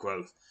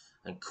undergrowth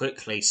and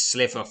quickly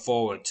slither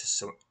forward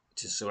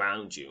to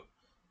surround you.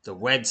 The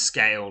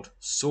red-scaled,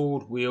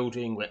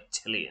 sword-wielding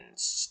reptilians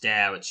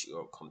stare at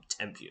you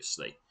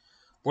contemptuously.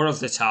 One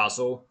of the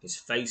Tazal, his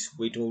face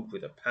riddled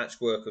with a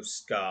patchwork of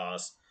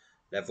scars,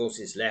 levels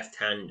his left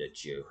hand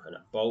at you, and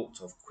a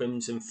bolt of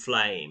crimson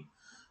flame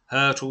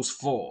hurtles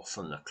forth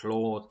from the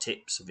clawed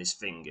tips of his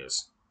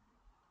fingers.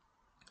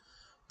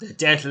 The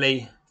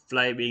deadly,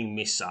 flaming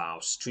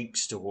missile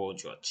streaks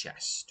towards your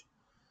chest.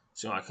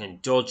 So I can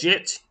dodge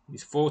it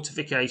with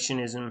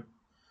fortification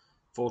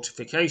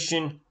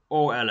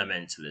or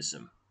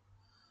elementalism.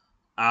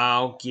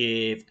 I'll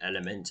give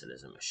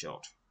elementalism a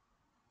shot.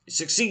 It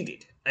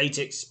succeeded. 8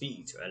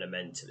 XP to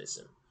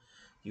elementalism.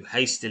 You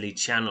hastily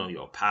channel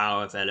your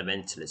power of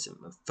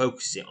elementalism and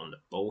focus it on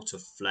the bolt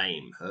of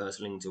flame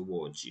hurtling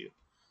towards you.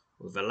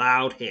 With a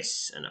loud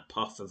hiss and a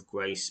puff of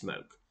grey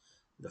smoke,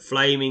 the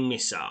flaming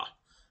missile,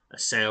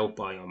 assailed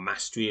by your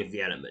mastery of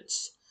the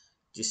elements,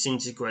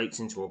 disintegrates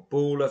into a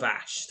ball of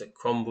ash that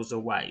crumbles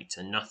away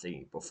to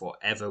nothing before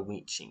ever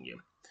reaching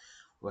you.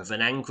 With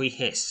an angry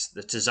hiss,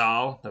 the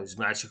Tazal, whose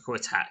magical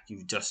attack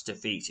you've just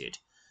defeated,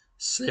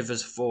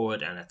 slithers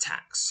forward and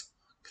attacks,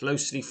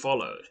 closely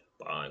followed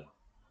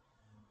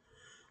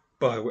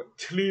by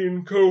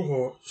reptilian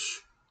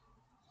cohorts.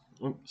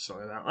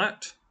 Sorry about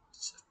that.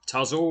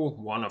 Tazal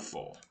 1 of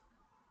 4.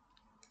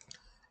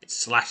 It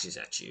slashes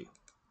at you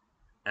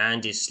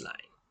and is slain.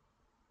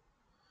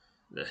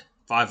 The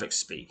 5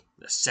 XP,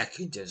 the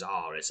second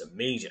Tazal, is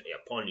immediately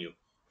upon you,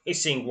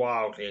 hissing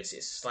wildly as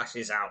it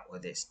slashes out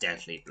with its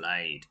deadly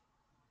blade.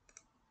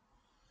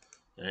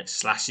 Then it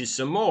slashes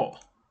some more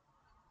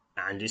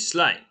and is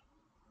slain.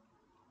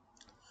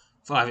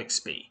 5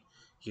 XP.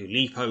 You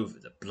leap over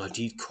the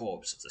bloodied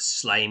corpse of the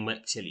slain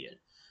reptilian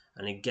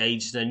and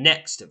engage the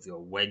next of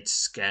your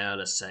red-scale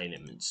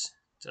assailants.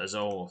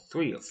 Tazal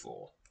 3 of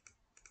 4.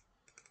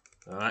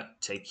 Alright,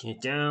 taking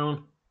it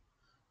down.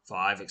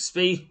 5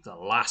 XP. The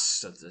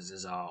last of the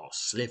Tazal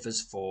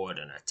slithers forward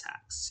and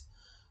attacks,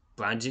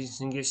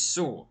 brandishing his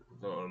sword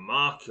with a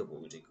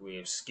remarkable degree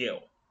of skill.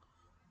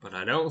 But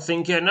I don't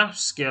think enough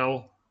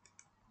skill.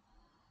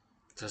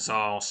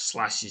 Tazal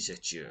slashes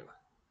at you.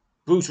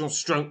 Brutal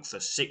strength for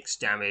 6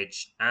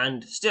 damage,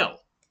 and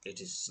still,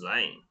 it is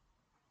slain.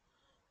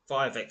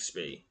 5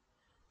 XP.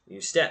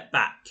 You step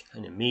back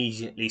and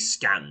immediately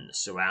scan the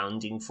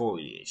surrounding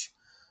foliage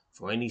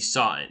for any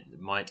sign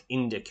that might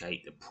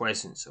indicate the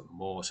presence of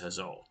more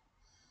Tazal.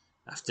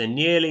 After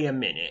nearly a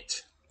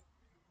minute,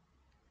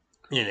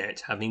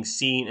 having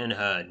seen and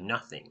heard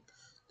nothing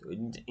that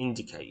would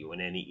indicate you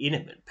in any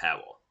imminent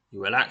peril,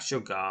 you relax your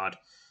guard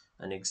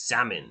and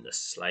examine the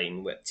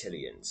slain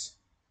reptilians.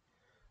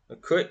 A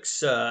quick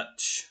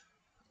search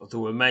of the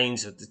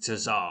remains of the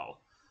Tazal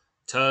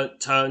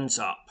turns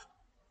up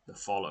the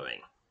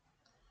following.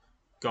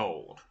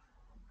 Gold.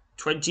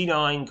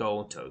 29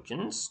 gold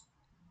tokens.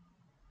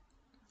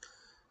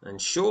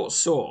 And short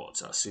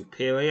swords are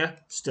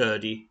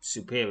sturdy,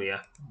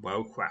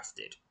 well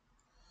crafted.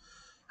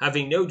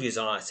 Having no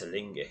desire to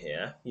linger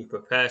here, you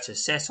prepare to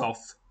set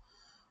off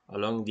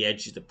along the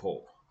edge of the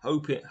pool,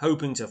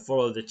 hoping to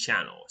follow the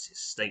channel as it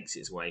stakes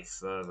its way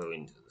further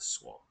into the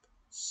swamp.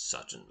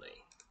 Suddenly,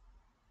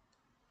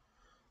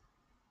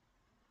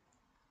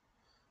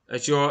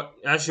 as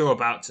you're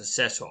about to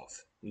set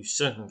off, you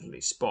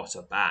suddenly spot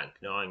a bag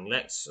lying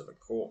next to the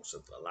corpse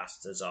of the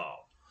last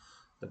Tazal.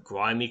 The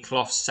grimy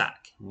cloth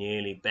sack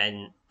nearly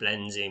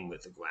blends in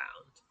with the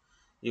ground.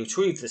 You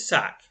retrieve the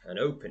sack and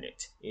open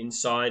it.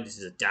 Inside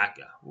is a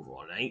dagger with an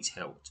ornate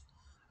hilt,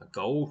 a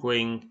gold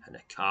ring, and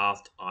a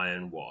carved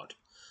iron wad.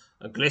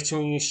 A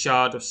glittering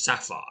shard of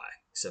sapphire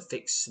is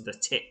affixed to the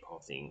tip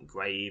of the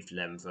engraved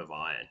length of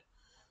iron.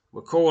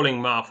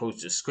 Recalling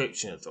Marple's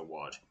description of the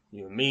wad,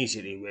 you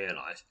immediately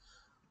realize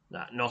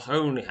that not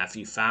only have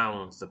you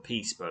found the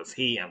piece both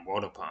he and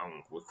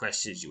Wadapong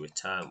requested you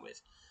return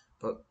with,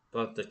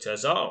 but the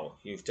Tazal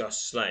you've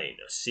just slain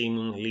are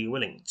seemingly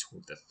linked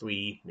with the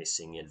 3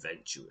 missing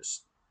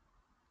adventurers.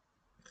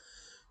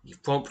 You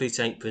promptly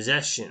take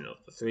possession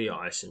of the 3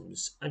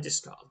 items and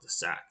discard the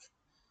sack.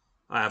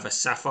 I have a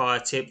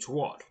sapphire-tipped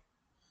wad.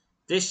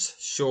 This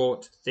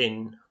short,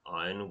 thin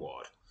iron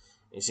wad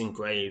is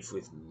engraved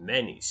with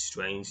many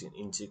strange and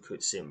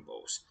intricate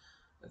symbols.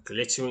 A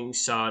glittering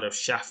shard of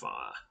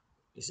sapphire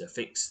is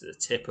affixed to the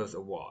tip of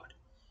the wand.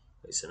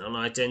 It's an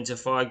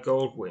unidentified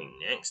gold wing.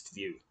 Next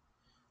view.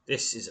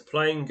 This is a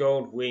plain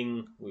gold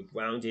wing with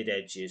rounded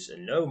edges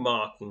and no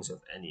markings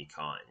of any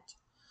kind.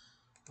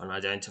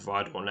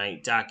 Unidentified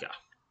ornate dagger.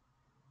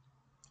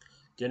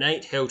 The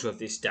ornate hilt of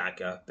this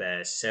dagger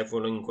bears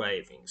several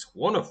engravings,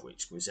 one of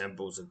which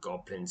resembles a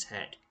goblin's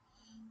head.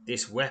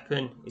 This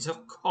weapon is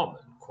of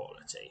common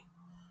quality.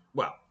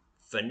 Well,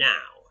 for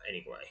now,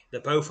 anyway.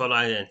 They're both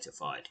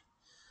unidentified.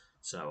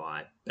 So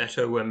I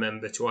better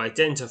remember to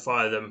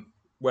identify them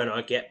when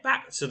I get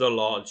back to the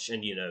lodge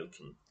and,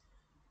 can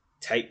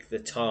take the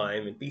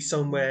time and be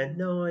somewhere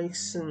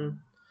nice and,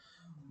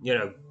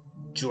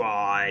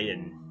 dry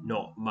and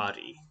not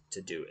muddy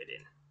to do it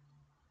in.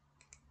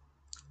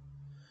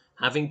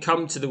 Having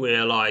come to the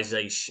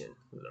realization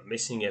that the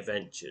missing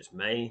adventurers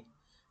may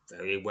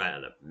very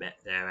well have met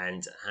their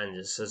ends at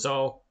hands of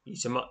Sazal, you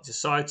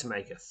decide to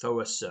make a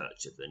thorough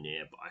search of the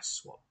nearby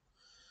swamp.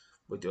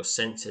 With your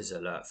senses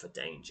alert for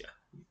danger,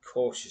 you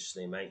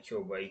cautiously make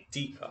your way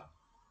deeper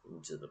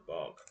into the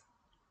bog.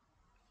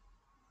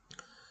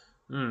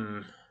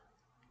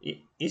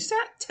 Is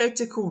that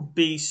tentacle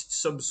beast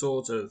some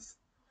sort of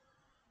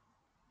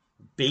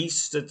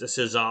beast at the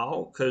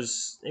Sazal?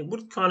 Because it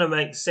would kind of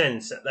make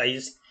sense that they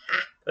just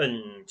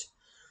happened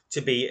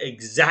to be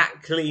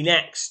exactly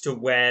next to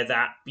where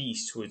that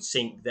beast would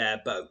sink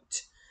their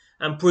boat,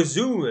 and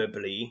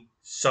presumably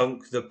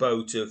sunk the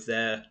boat of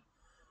the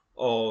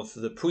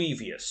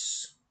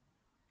previous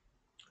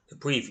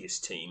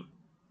team.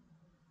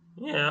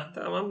 Yeah,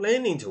 I'm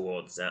leaning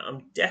towards that.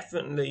 I'm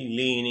definitely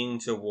leaning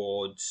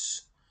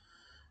towards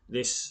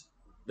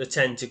the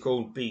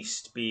tentacled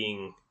beast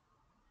being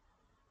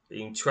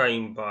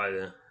trained by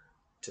the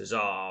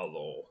Tazal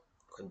or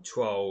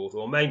controlled,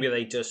 or maybe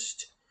they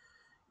just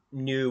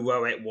knew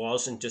where it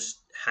was and just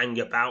hang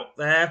about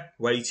there,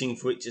 waiting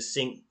for it to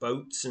sink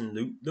boats and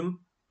loot them.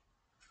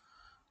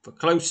 For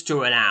close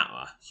to an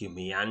hour, you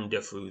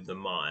meander through the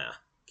mire,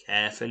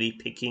 carefully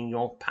picking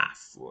your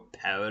path through a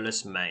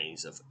perilous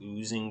maze of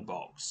oozing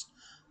bogs,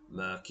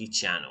 murky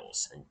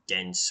channels, and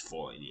dense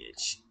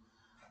foliage.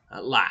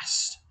 At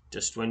last,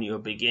 just when you are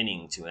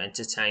beginning to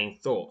entertain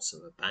thoughts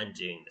of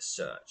abandoning the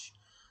search,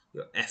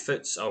 your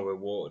efforts are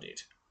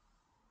rewarded.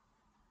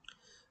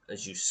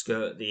 As you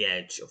skirt the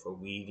edge of a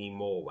weedy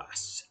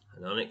morass,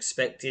 an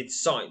unexpected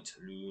sight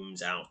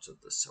looms out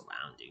of the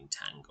surrounding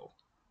tangle.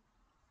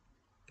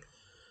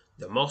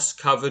 The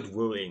moss-covered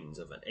ruins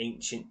of an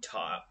ancient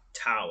tower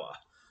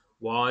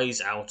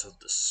rise out of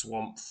the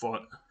swamp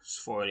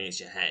foliage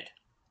ahead,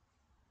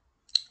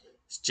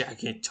 its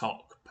jagged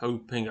top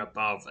poking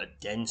above a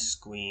dense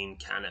green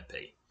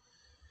canopy.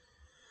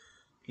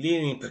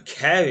 Leaning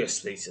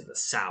precariously to the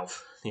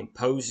south, the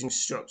imposing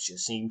structure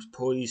seems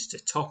poised to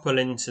topple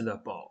into the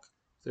bog,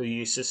 though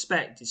you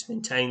suspect it's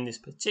maintained this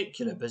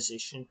particular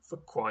position for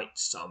quite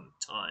some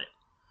time.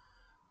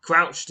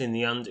 Crouched in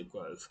the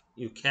undergrowth,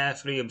 you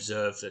carefully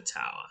observe the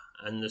tower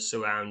and the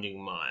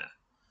surrounding mire,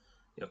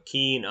 your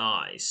keen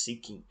eyes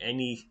seeking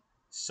any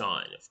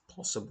sign of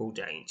possible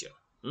danger.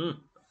 A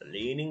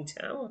leaning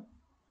tower.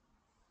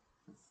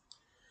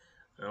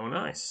 Oh,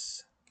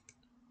 nice.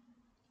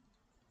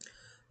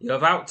 You're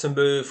about to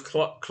move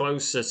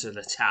closer to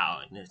the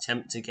tower in an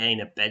attempt to gain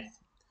a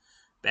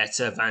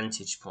better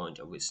vantage point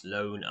of its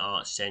lone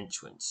arched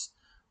entrance,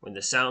 when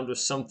the sound of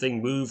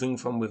something moving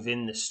from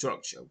within the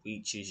structure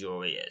reaches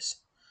your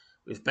ears.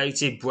 With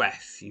bated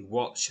breath, you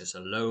watch as a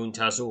lone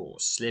Tazal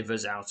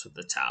slithers out of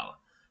the tower,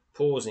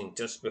 pausing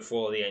just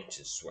before the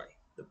entranceway.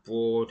 The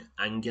broad,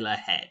 angular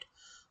head,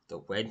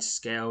 the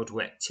red-scaled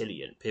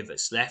reptilian,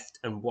 pivots left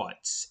and right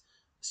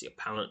as he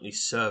apparently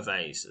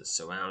surveys the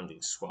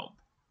surrounding swamp.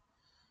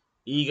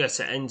 Eager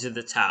to enter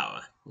the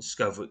tower and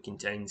discover it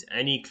contains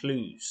any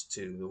clues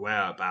to the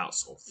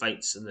whereabouts or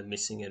fates of the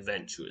missing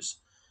adventurers,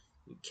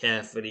 you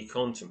carefully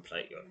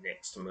contemplate your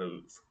next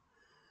move.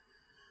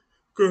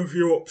 Got a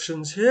few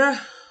options here.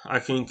 I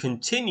can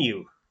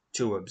continue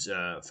to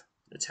observe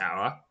the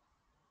tower.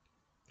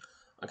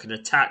 I can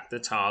attack the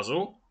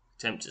Tazal,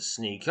 attempt to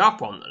sneak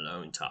up on the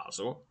lone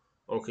Tazal,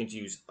 or can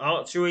use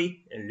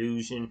archery,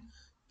 illusion,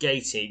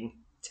 gating,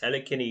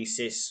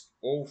 telekinesis,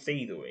 or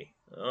thievery.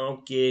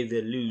 I'll give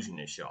illusion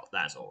a shot.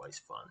 That's always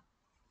fun.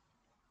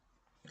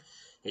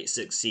 It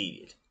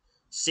succeeded.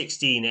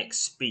 16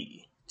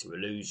 XP to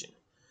illusion.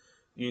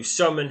 You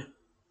summon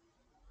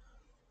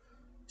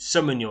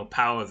your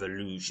power of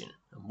illusion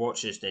and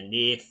watch as the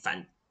near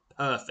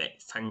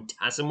perfect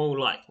phantasmal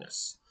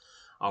likeness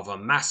of a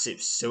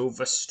massive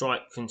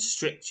silver-striped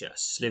constrictor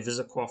slithers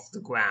across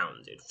the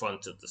ground in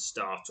front of the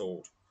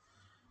startled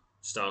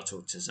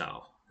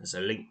Tazal. As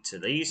a link to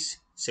these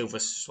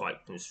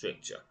silver-striped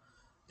constrictor,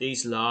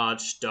 these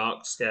large,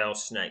 dark-scale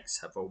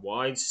snakes have a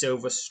wide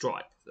silver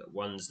stripe that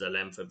runs the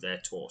length of their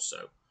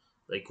torso.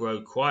 They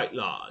grow quite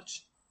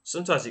large,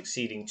 sometimes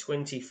exceeding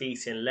 20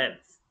 feet in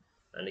length,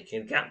 and they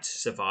can adapt to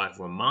survive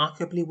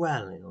remarkably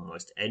well in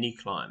almost any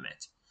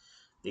climate.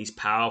 These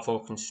powerful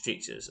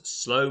constrictors are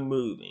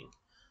slow-moving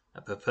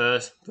and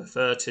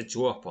prefer to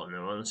drop on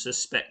their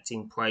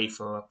unsuspecting prey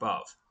from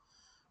above,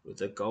 with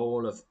the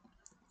goal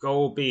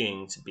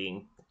being to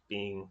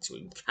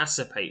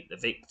incapacitate a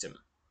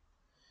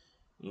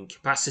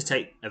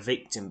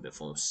victim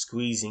before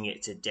squeezing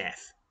it to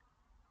death.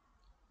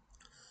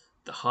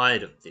 The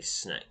hide of this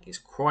snake is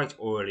quite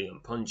oily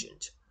and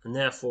pungent, and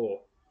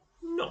therefore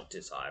not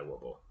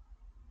desirable.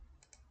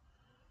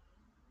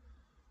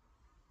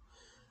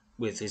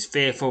 With his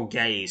fearful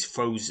gaze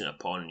frozen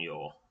upon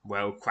your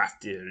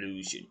well-crafted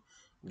illusion,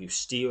 you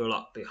steal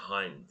up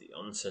behind the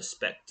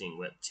unsuspecting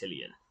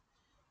reptilian.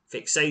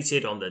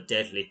 Fixated on the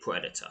deadly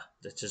predator,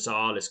 the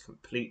Tazal is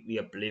completely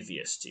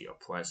oblivious to your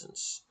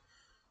presence,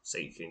 so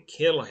you can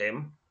kill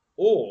him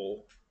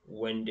or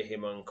render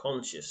him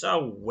unconscious.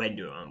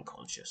 Render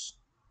unconscious.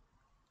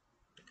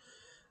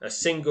 A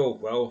single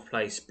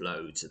well-placed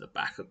blow to the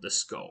back of the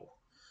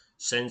skull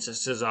sends the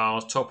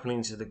Tazal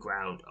toppling to the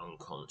ground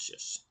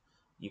unconscious.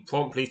 You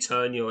promptly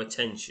turn your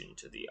attention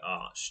to the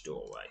arched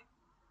doorway.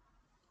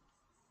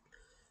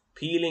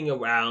 Peeling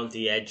around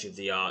the edge of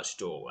the arched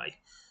doorway,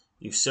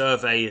 you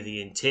survey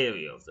the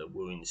interior of the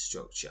ruined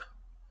structure.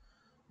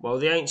 While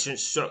the ancient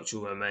structure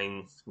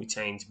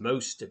retains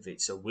most of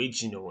its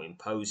original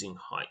imposing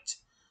height,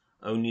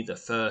 only the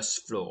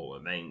first floor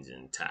remains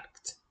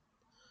intact.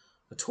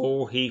 A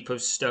tall heap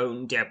of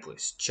stone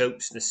debris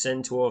chokes the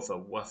center of a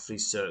roughly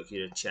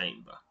circular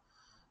chamber,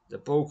 the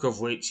bulk of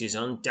which is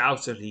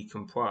undoubtedly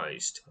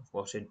comprised of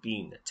what had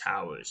been the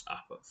tower's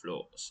upper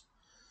floors.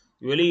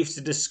 You're relieved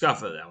to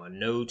discover there are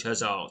no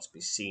Tazal to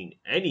be seen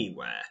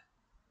anywhere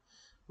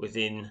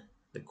within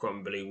the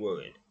crumbling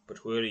ruin,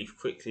 but relief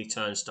quickly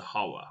turns to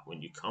horror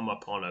when you come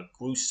upon a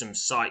gruesome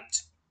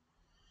sight.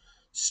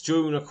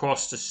 Strewn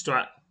across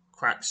the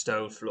cracked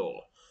stone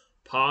floor,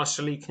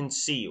 partially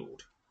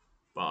concealed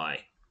by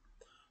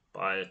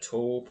a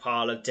tall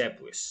pile of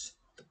debris,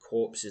 the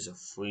corpses of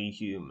 3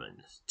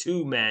 humans,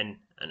 2 men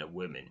and a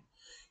woman.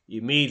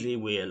 You immediately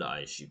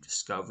realize you've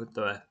discovered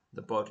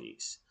the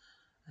bodies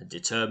and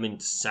determined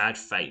the sad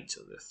fate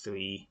of the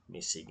 3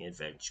 missing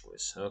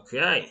adventurers.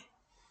 Okay,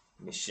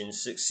 mission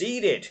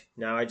succeeded.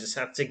 Now I just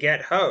have to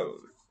get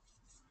home.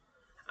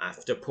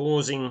 After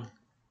pausing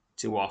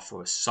to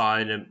offer a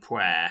silent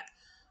prayer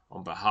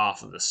on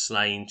behalf of the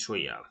slain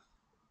trio,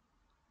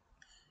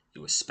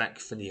 you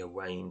respectfully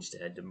arrange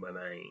their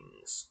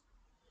remains.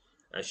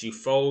 As you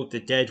fold the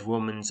dead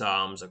woman's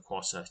arms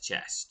across her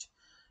chest,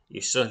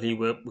 you suddenly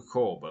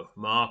recall both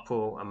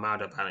Marple and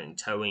Madaballin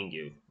towing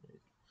you.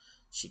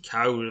 She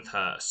carried with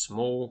her a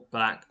small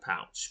black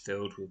pouch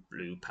filled with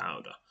blue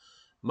powder.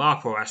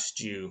 Marple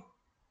asked you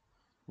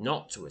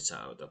not to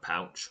return the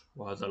pouch,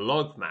 while the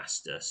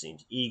logmaster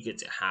seemed eager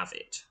to have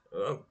it.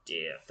 Oh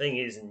dear, thing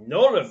is,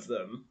 none of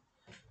them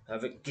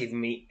haven't given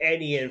me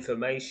any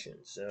information,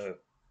 so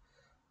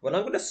I'm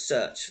going to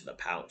search for the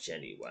pouch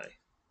anyway.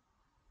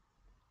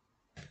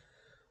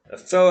 A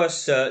thorough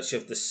search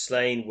of the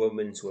slain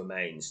woman's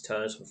remains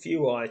turns from a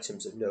few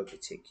items of no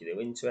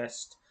particular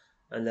interest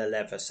and a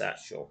leather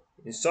satchel.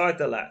 Inside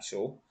the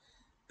satchel,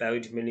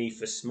 buried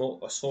beneath a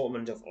small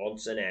assortment of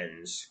odds and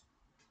ends,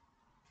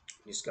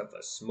 you discover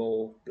a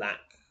small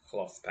black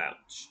cloth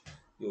pouch.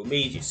 Your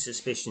immediate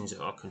suspicions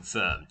are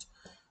confirmed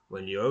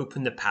when you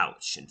open the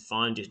pouch and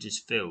find it is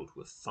filled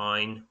with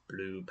fine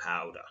blue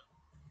powder.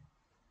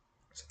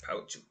 It's a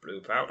pouch of blue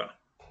powder.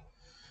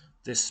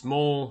 This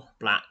small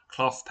black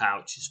cloth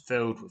pouch is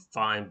filled with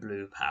fine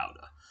blue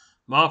powder.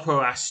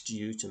 Marpo asked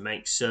you to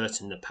make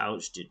certain the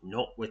pouch did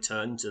not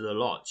return to the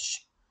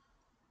lodge.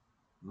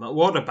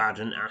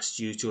 Waterbaden asked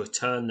you to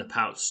return the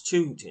pouch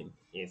to him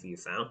if you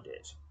found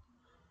it.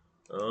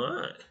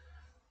 Alright.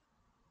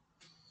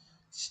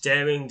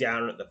 Staring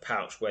down at the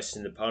pouch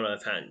resting upon her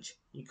hand,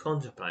 you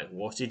contemplate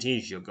what it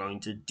is you're going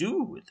to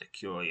do with the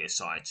curious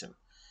item.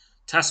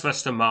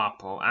 Taskmaster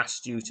Marpo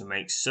asked you to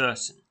make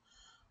certain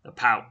the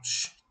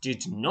pouch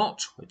did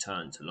not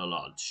return to the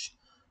lodge.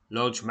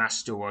 Lodge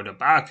Master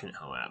Waterbaden,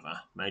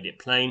 however, made it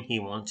plain he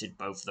wanted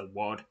both the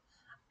wad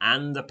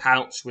and the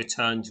pouch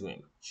returned to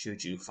him,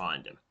 should you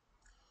find him.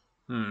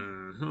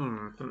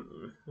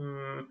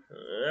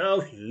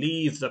 I'll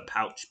leave the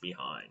pouch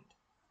behind.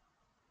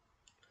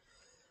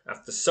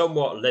 After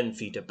somewhat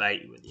lengthy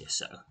debate with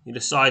yourself, you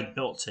decide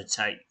not to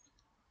take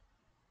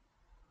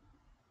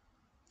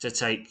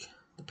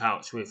the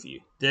pouch with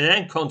you. They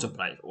then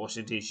contemplate what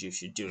it is you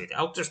should do with it.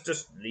 I'll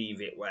just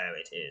leave it where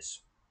it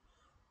is.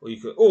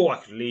 Or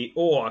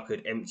I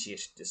could empty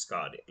it,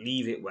 discard it.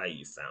 Leave it where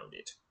you found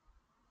it.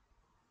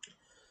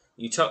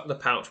 You tuck the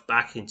pouch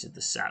back into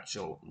the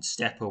satchel and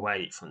step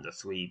away from the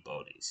 3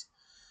 bodies.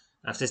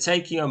 After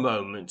taking a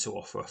moment to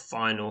offer a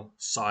final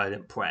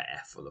silent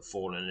prayer for the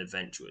fallen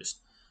adventurers,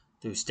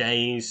 whose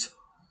days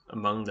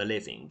among the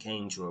living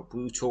came to a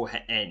brutal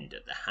end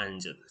at the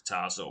hands of the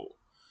Tazal,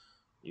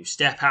 you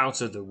step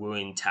out of the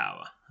ruined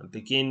tower and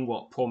begin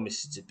what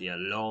promises to be a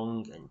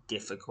long and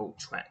difficult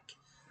trek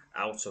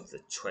out of the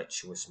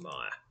treacherous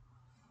mire.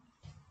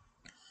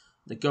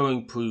 The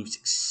going proves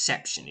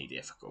exceptionally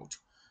difficult.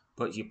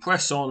 But you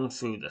press on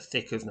through the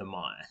thick of the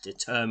mire,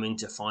 determined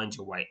to find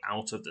your way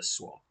out of the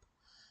swamp.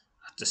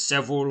 After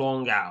several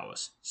long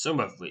hours, some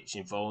of which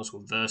involves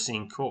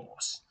reversing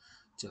course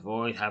to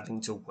avoid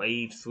having to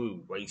wade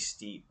through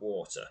waist-deep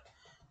water,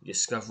 you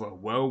discover a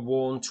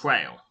well-worn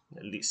trail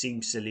that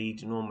seems to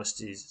lead in almost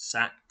the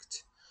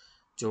exact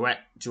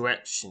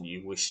direction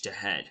you wish to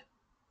head.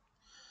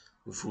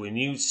 With a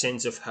renewed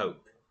sense of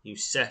hope, you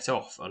set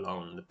off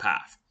along the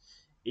path,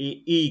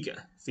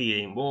 eager,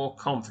 feeling more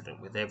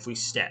confident with every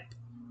step.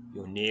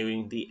 You're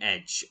nearing the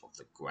edge of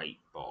the great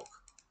bog.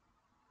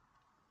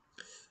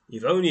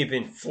 You've only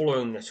been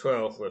following the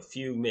trail for a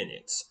few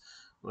minutes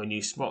when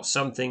you spot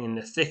something in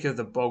the thick of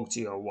the bog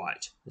to your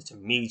right that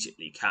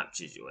immediately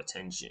captures your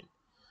attention.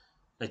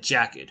 A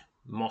jagged,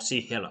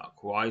 mossy hillock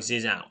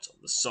rises out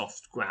of the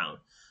soft ground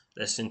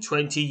less than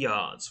 20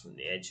 yards from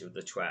the edge of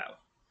the trail.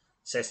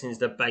 Set into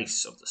the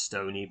base of the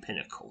stony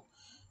pinnacle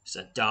is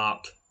a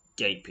dark,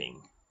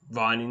 gaping,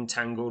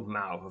 vine-entangled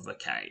mouth of a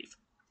cave.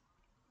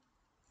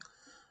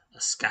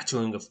 A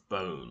scattering of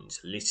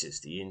bones litters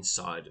the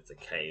inside of the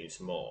cave's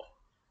maw.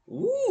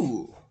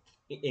 Ooh,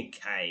 a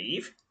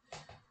cave?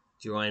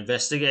 Do I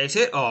investigate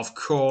it? Of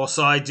course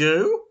I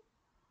do.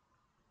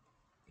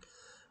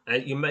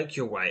 And you make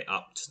your way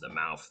up to the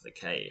mouth of the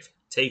cave,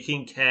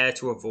 taking care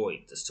to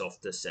avoid the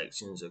softer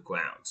sections of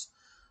ground,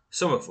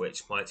 some of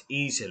which might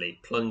easily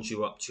plunge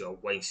you up to your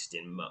waist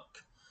in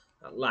muck.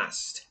 At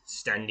last,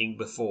 standing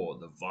before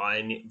the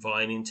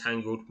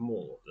vine-entangled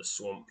maw of the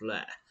swamp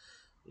lair,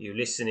 you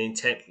listen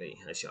intently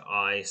as your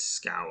eyes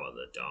scour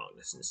the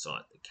darkness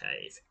inside the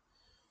cave.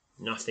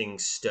 Nothing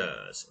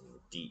stirs in the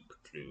deep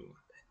gloom.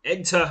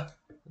 Enter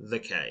the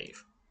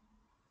cave.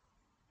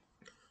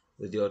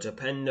 With your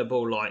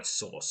dependable light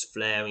source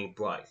flaring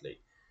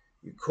brightly,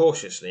 you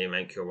cautiously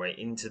make your way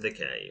into the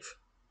cave.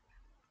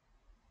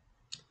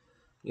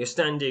 You're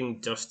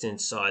standing just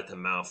inside the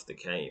mouth of the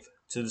cave.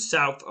 To the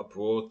south, a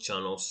broad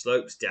channel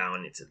slopes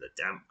down into the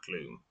damp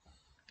gloom,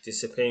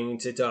 disappearing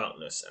into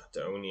darkness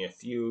after only a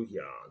few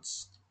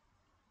yards.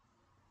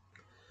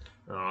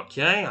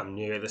 Okay, I'm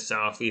near the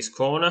southeast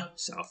corner,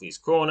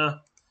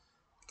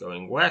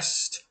 going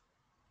west.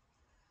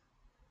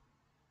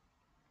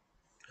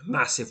 A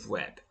massive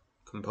web,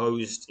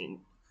 composed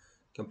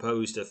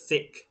of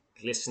thick,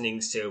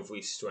 glistening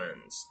silvery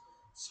strands,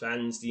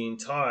 spans the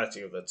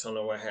entirety of the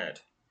tunnel ahead,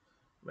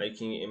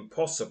 making it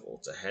impossible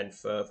to head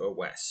further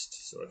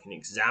west. So I can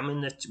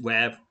examine the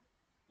web,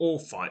 or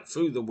fight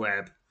through the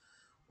web,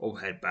 or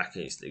head back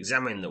east.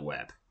 Examine the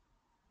web.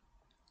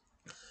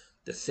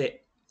 The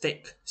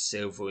thick,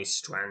 silvery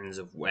strands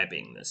of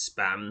webbing that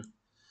span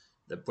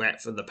the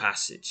breadth of the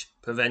passage,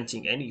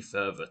 preventing any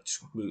further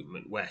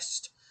movement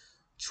west,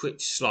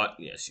 twitch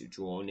slightly as you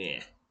draw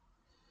near.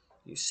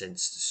 You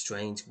sense the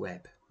strange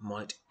web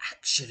might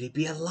actually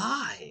be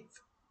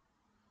alive.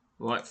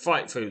 Right,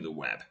 fight through the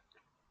web.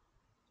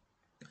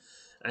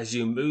 As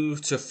you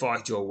move to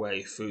fight your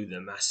way through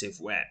the massive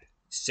web,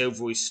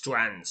 silvery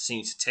strands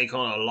seem to take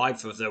on a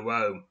life of their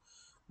own,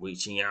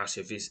 reaching out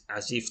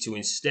as if to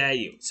ensnare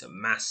you. It's a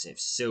massive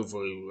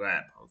silvery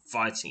web. I'm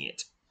fighting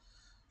it.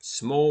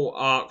 Small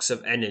arcs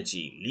of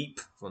energy leap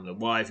from the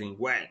writhing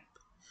web.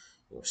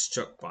 You're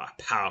struck by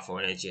a powerful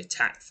energy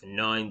attack for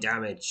 9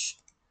 damage.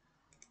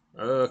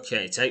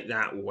 Okay, take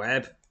that,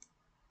 web.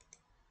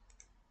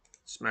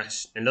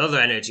 Smash another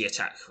energy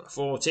attack for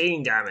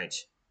 14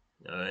 damage.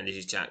 Another energy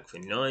attack for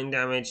 9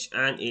 damage,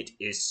 and it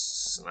is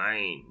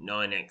slain.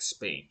 9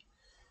 XP.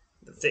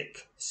 The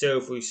thick,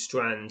 silvery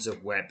strands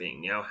of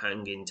webbing now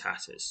hang in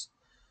tatters.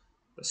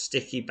 The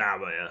sticky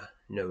barrier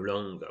no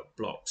longer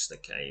blocks the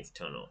cave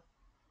tunnel.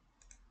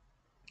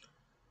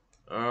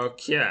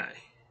 Okay,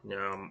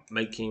 now I'm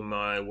making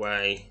my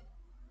way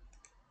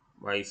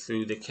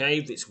through the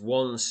cave. It's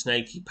one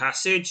snaky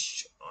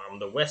passage on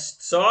the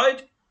west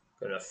side.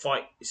 Gonna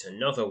fight. It's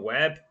another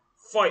web.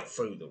 Fight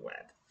through the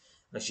web.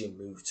 As you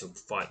move to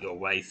fight your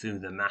way through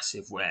the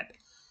massive web,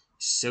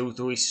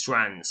 silvery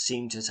strands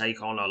seem to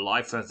take on a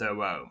life of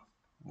their own,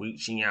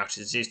 reaching out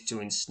as if to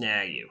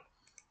ensnare you.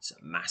 It's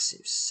a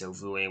massive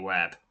silvery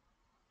web.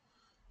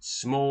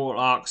 Small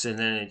arcs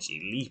of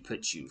energy leap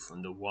at you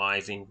from the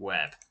writhing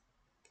web.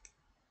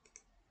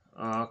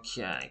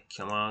 Okay,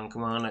 come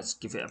on, let's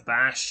give it a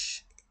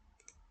bash.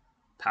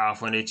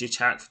 Powerful energy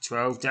attack for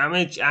 12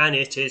 damage, and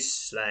it is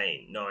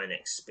slain. 9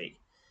 XP.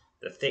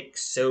 The thick,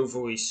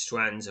 silvery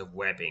strands of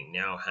webbing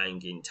now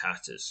hang in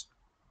tatters.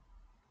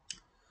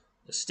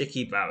 The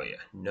sticky barrier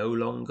no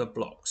longer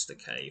blocks the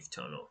cave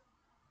tunnel.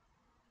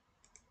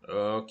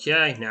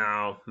 Okay,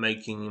 now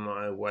making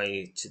my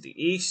way to the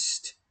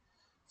east.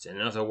 It's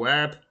another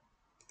web.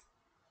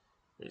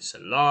 It's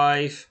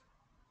alive.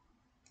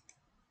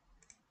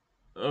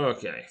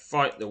 Okay,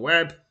 fight the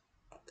web.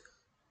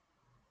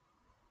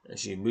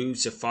 As you move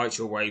to fight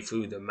your way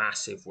through the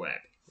massive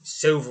web,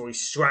 silvery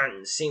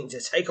strands seem to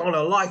take on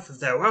a life of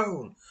their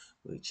own,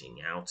 reaching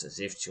out as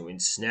if to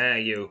ensnare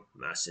you.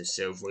 Massive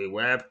silvery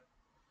web.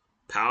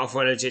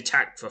 Powerful energy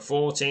attack for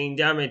 14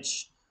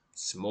 damage.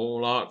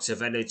 Small arcs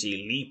of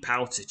energy leap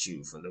out at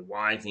you from the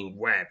writhing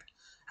web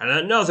and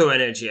another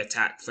energy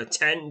attack for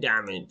 10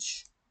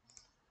 damage.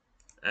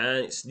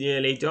 And it's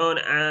nearly done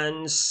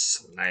and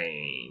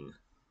slain.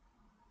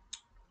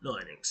 9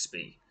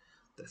 XP.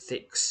 The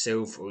thick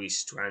silvery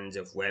strands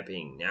of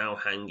webbing now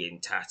hang in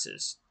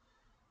tatters.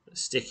 The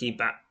sticky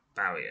back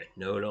barrier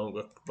no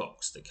longer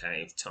blocks the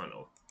cave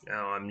tunnel.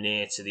 Now I'm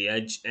near to the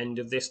end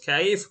of this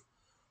cave,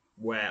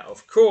 where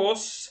of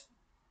course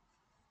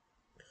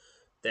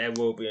there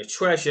will be a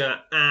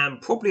treasure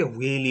and probably a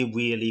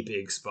really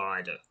big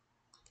spider.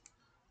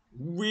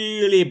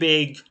 Really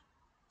big,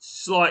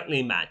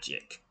 slightly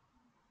magic.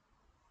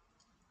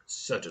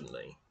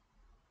 Suddenly,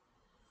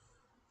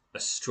 a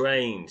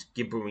strange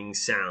gibbering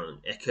sound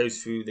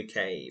echoes through the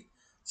cave.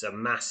 As a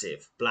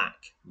massive,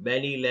 black,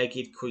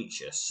 many-legged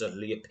creature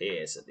suddenly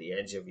appears at the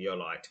edge of your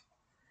light.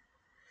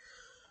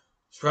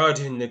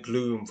 Shrouded in the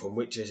gloom from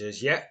which it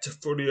has yet to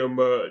fully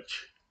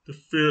emerge, the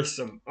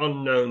fearsome,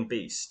 unknown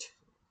beast,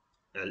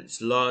 and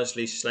its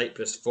largely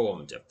shapeless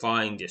form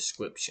defying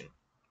description,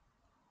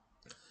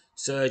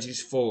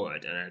 surges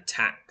forward and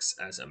attacks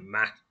as a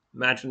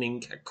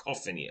maddening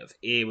cacophony of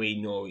eerie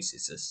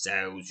noises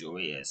assails your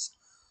ears.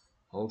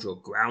 Hold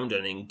your ground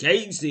and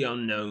engage the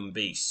unknown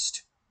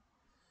beast.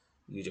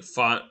 You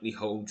defiantly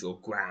hold your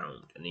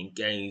ground and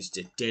engage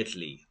the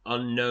deadly,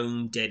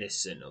 unknown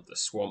denizen of the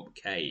swamp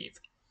cave.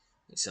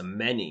 It's a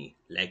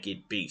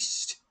many-legged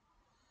beast.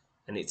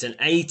 And it's an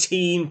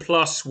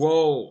 18+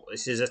 roll.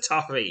 This is a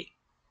toughie.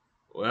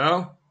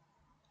 Well,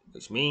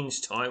 which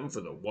means time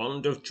for the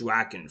wand of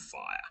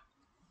Dragonfire.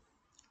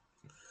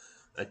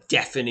 A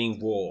deafening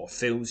roar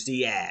fills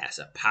the air as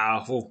a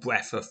powerful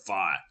breath of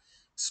fire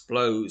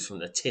explodes from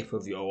the tip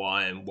of your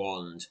iron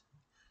wand.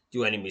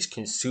 Your enemy is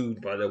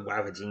consumed by the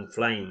ravaging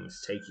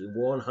flames, taking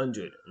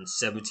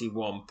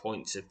 171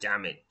 points of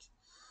damage.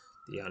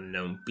 The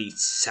unknown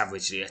beast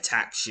savagely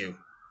attacks you,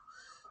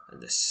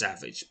 and the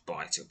savage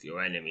bite of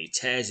your enemy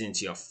tears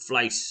into your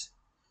face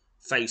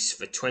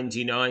for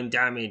 29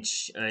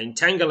 damage.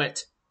 Entangle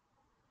it.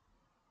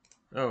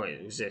 Oh,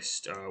 it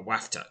resist.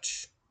 Waft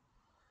touch.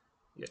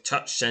 Your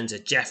touch sends a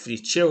deathly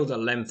chill the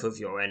length of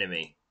your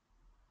enemy.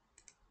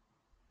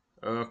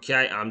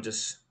 Okay, I'm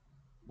just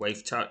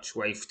wave touch.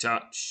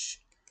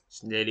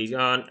 It's nearly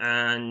done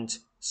and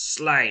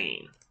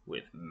slain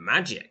with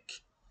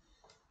magic.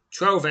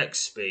 12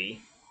 XP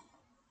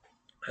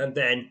and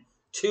then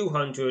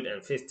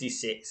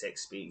 256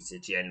 XP to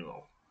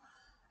general.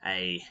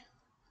 A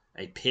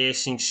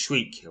piercing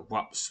shriek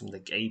erupts from the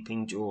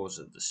gaping jaws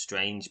of the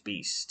strange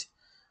beast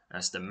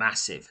as the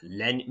massive,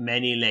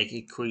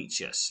 many-legged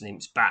creature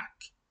slimps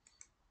back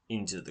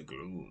into the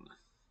gloom.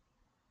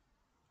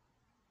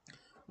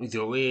 With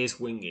your ears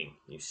winging,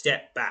 you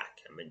step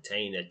back and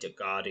maintain a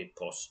guarded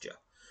posture,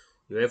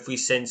 your every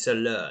sense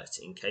alert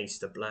in case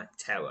the Black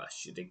Terror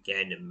should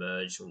again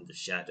emerge from the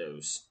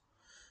shadows.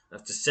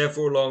 After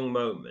several long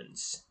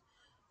moments,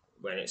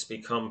 when it's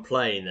become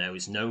plain there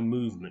is no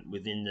movement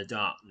within the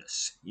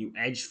darkness, you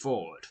edge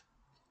forward,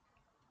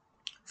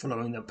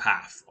 following the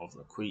path of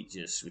the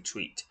creature's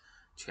retreat,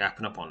 to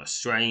happen upon a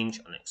strange,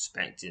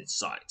 unexpected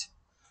sight.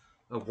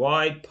 A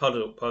wide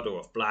puddle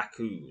of black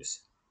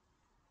ooze,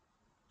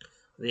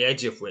 the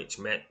edge of which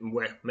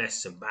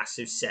meets a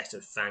massive set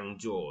of fanged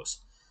jaws,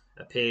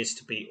 appears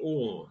to be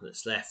all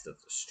that's left of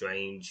the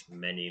strange,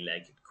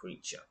 many-legged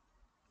creature.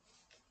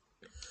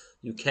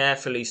 You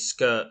carefully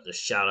skirt the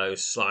shallow,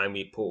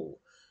 slimy pool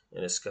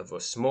and discover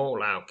a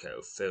small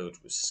alcove filled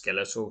with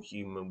skeletal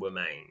human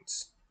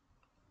remains.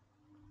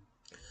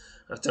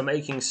 After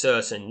making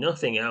certain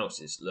nothing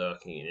else is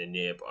lurking in the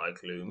nearby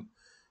gloom,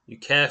 you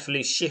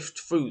carefully shift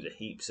through the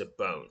heaps of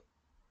bone.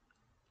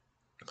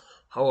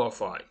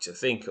 Horrified to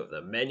think of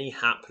the many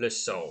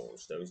hapless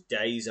souls those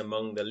days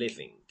among the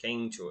living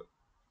came to a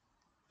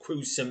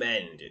gruesome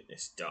end in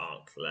this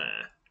dark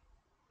lair.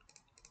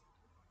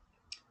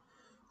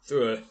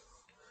 Through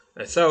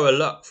a thorough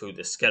look through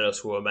the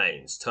skeletal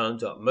remains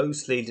turns up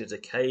mostly the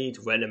decayed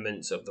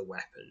remnants of the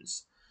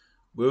weapons,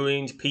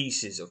 ruined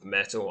pieces of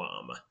metal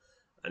armor,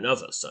 and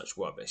other such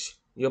rubbish.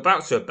 You're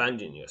about to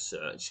abandon your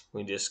search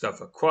when you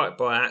discover, quite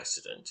by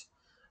accident,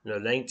 an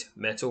ornate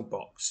metal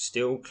box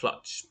still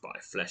clutched by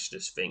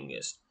fleshless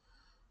fingers.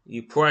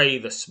 You pray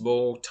the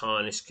small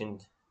tarnished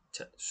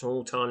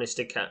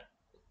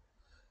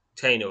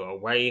container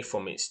away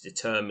from its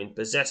determined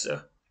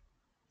possessor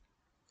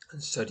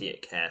and study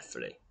it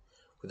carefully.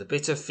 With a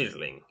bit of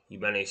fiddling, you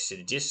manage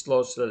to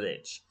dislodge the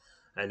ledge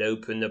and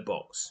open the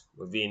box,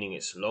 revealing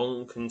its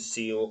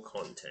long-concealed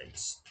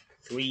contents.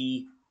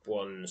 3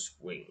 bronze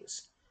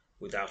wings.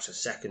 Without a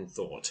second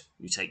thought,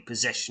 you take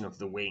possession of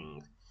the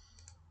wing.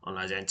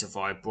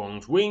 Unidentified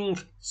bronze wing,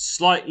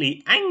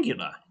 slightly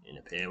angular in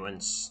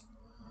appearance.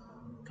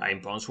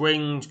 Plain bronze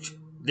wing.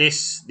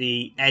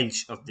 The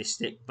edge of this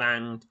thick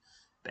band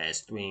bears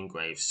 3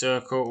 engraved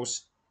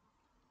circles.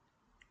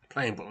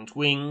 Plain bronze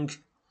wing.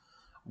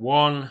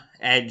 One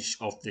edge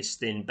of this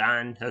thin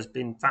band has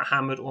been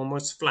hammered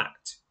almost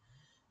flat.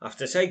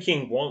 After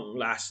taking one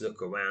last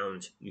look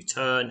around, you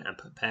turn and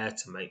prepare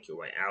to make your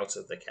way out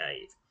of the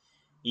cave,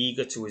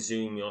 eager to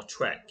resume your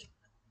trek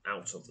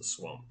out of the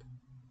swamp.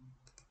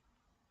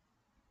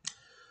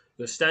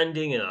 You're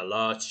standing in a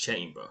large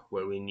chamber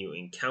wherein you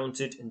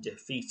encountered and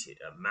defeated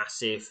a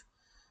massive,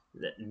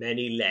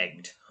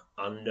 many-legged,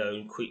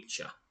 unknown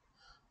creature.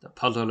 The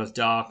puddle of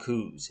dark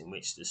ooze in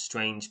which the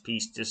strange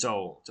beast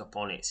dissolved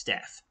upon its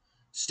death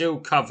still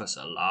covers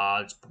a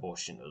large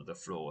portion of the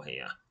floor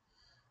here.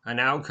 An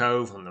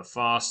alcove on the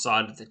far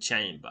side of the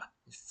chamber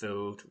is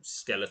filled with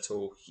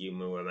skeletal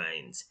human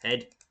remains.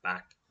 Head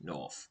back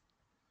north.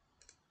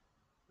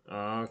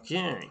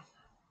 Okay.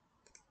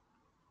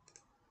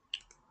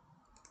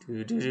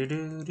 Making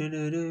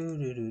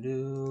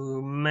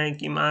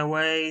my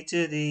way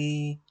to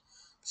the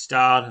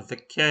start of the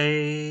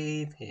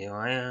cave. Here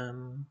I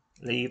am.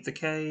 Leave the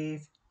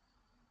cave.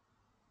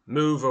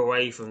 Move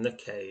away from the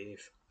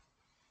cave.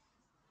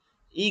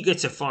 Eager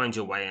to find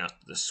your way out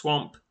of the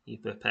swamp, you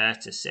prepare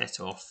to set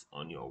off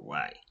on your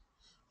way.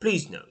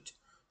 Please note,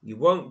 you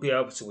won't be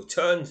able to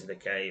return to the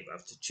cave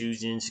after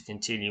choosing to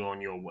continue on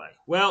your way.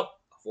 Well,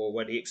 I've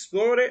already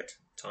explored it.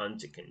 Time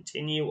to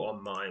continue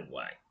on my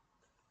way.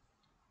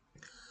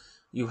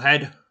 You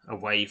head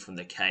away from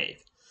the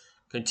cave,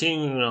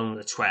 continuing along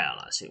the trail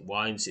as it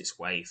winds its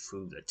way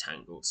through the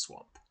tangled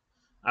swamp.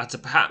 After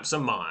perhaps a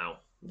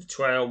mile, the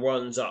trail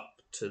runs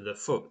up to the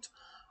foot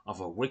of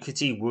a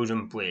rickety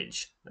wooden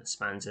bridge that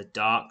spans a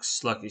dark,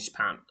 sluggish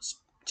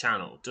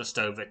channel just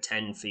over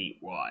 10 feet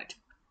wide.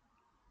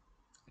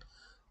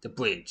 The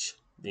bridge,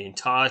 the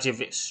entirety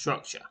of its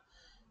structure,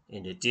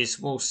 in a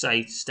dismal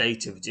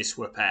state of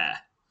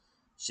disrepair,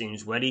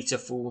 seems ready to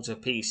fall to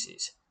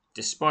pieces,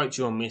 despite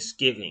your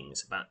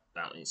misgivings about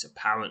its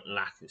apparent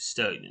lack of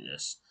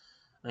sturdiness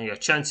and your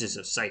chances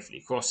of safely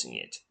crossing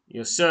it.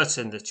 You're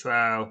certain the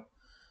trail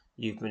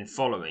you've been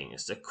following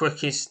is the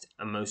quickest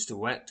and most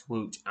direct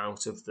route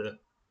out of the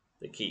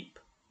keep.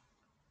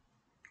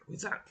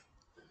 With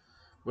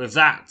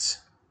that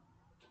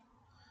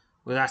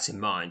in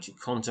mind, you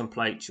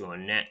contemplate your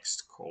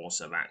next course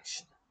of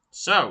action.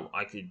 So,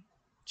 I could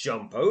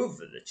jump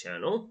over the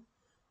channel,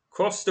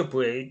 cross the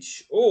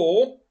bridge,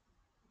 or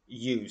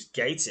use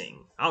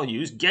gating. I'll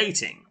use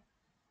gating.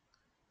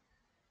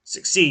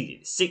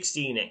 Succeeded.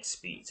 16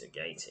 XP to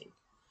gating.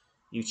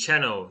 You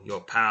channel your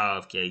power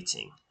of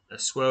gating. A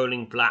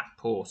swirling black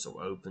portal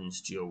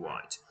opens to your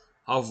right,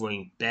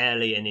 hovering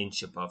barely an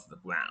inch above the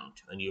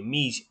ground, and you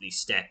immediately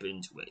step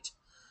into it.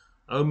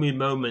 Only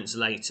moments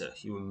later,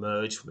 you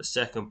emerge from a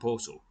second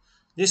portal,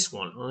 this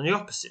one on the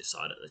opposite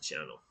side of the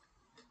channel.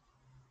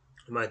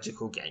 The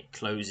magical gate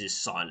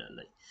closes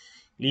silently,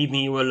 leaving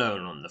you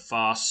alone on the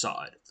far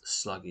side of the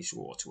sluggish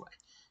waterway.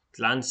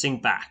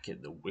 Glancing back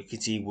at the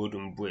rickety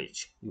wooden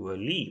bridge, you were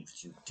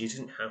relieved you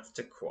didn't have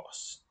to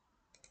cross.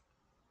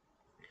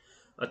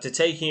 After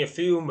taking a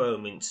few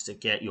moments to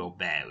get your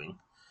bearing,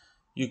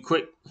 you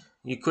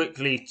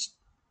quickly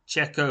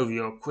check over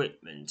your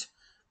equipment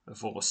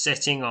before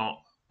setting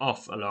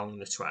off along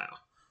the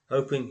trail,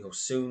 hoping you'll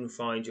soon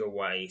find your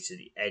way to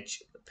the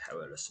edge of the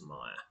perilous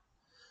mire.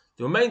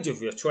 The remainder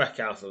of your trek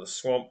out of the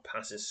swamp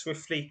passes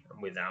swiftly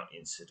and without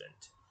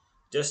incident.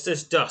 Just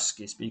as dusk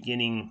is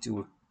beginning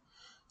to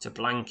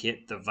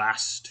blanket the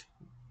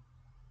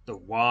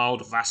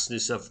wild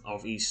vastness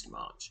of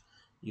Eastmarch,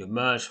 you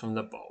emerge from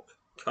the bog,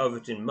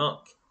 covered in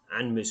muck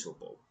and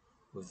miserable,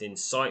 within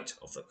sight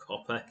of the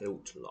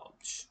Copper-Hilt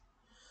Lodge.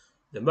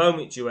 The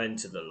moment you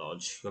enter the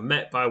lodge, you're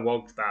met by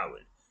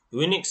Wogbawen, who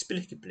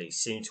inexplicably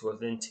seemed to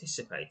have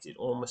anticipated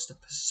almost a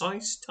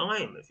precise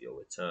time of your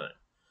return.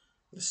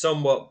 The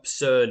somewhat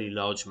surly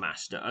lodge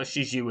master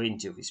ushers you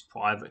into his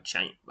private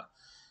chamber,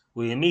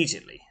 where he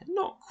immediately, and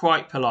not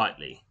quite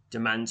politely,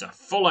 demands a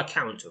full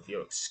account of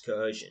your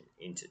excursion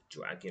into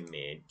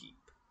Dragomir Deep.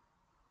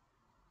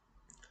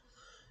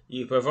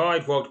 You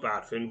provide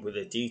Wogbawen with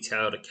a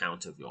detailed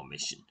account of your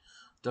mission.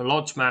 The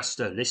lodge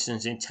master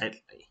listens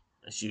intently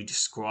as you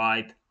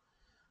describe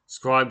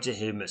to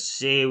him a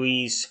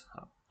series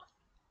of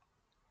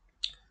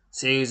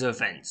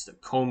events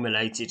that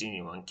culminated in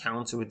your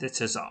encounter with the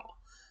Tazal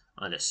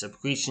and a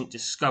subsequent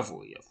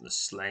discovery of the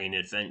slain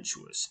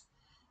adventurers.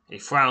 He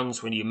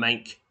frowns when you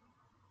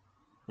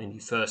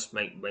first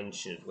make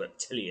mention of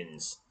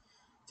reptilians.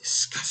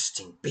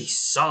 "Disgusting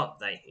beasts, aren't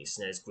they?" he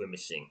says,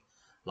 grimacing.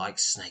 "Like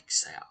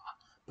snakes they are,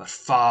 but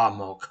far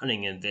more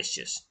cunning and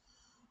vicious.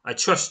 I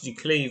trust you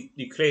cleaved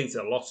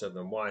the lot of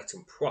them white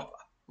and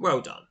proper.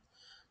 Well done.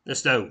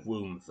 There's no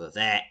room for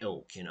their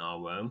ilk in our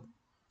realm.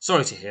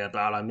 Sorry to hear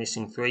about our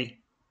missing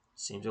 3.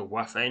 Seems a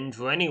rough end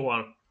for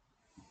anyone."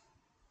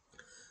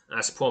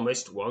 As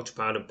promised,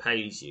 Wogbawen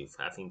pays you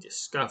for having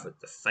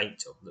discovered the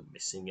fate of the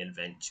missing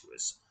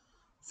adventurers.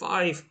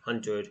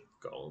 500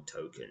 gold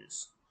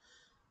tokens.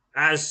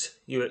 As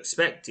you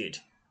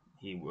expected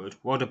he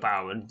would,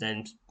 Wogbawen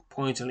then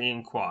pointedly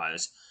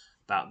inquires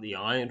about the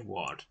iron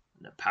wad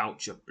and a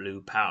pouch of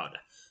blue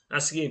powder,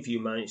 asking if you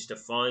managed to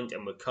find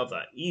and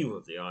recover either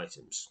of the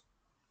items.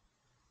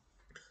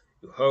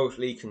 You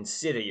hurriedly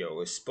consider your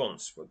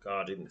response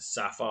regarding the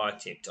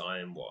sapphire-tipped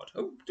iron wad.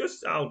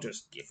 I'll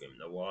just give him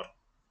the wad.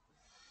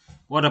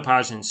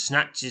 Wogbawen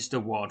snatches the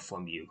wad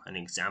from you and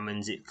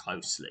examines it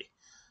closely.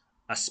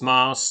 A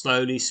smile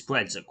slowly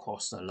spreads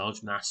across the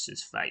lodge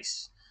master's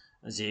face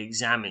as he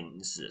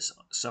examines the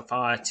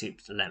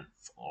sapphire-tipped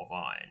length of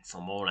iron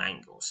from all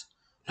angles.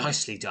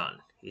 "Nicely done,"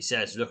 he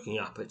says, looking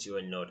up at you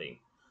and nodding.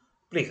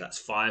 "Believe that's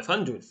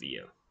 500 for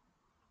you."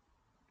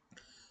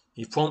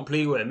 He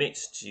promptly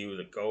remits to you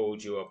the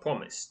gold you were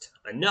promised,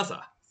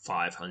 another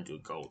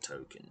 500 gold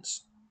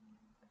tokens.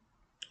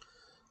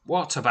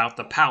 "What about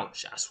the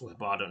pouch?" asked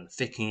Wimbledon,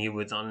 fixing you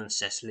with an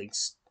unsettling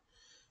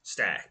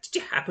stare. "Did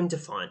you happen to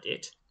find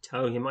it?"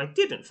 "Tell him I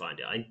didn't find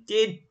it. I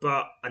did,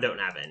 but I don't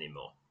have it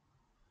anymore."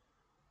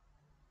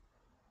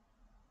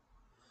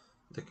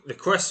 The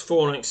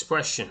crestfallen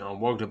expression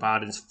on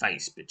Wodebarden's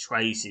face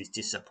betrays his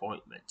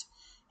disappointment.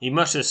 He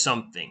mutters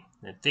something,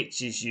 then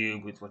fixes you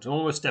with what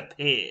almost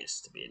appears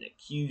to be an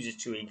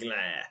accusatory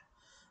glare.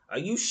 "Are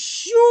you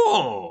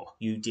sure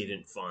you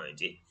didn't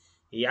find it?"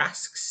 he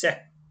asks,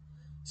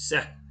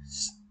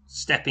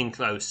 stepping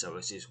closer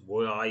as his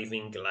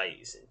writhing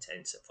glaze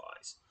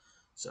intensifies.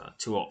 "So,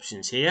 two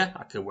options here.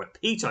 I can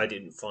repeat I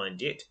didn't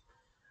find it,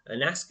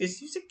 and ask as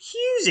he's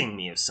accusing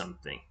me of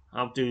something.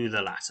 I'll do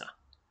the latter."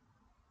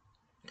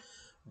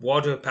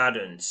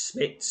 Wodebarden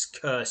spits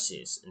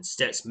curses and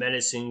steps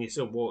menacingly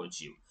towards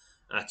you,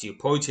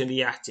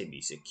 pointedly at him.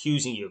 He's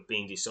accusing you of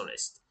being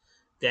dishonest.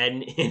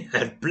 Then, in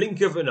a blink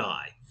of an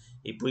eye,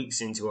 he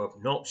breaks into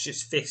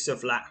obnoxious fits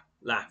of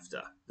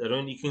laughter that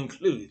only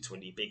concludes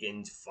when he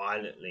begins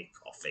violently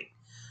coughing.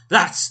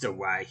 "That's the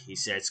way," he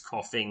says,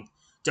 coughing.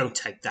 "Don't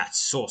take that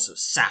source of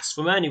sass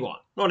from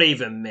anyone, not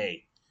even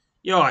me.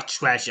 You're a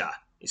treasure,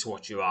 is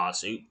what you are,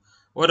 Zoop.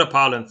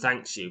 Wodebarden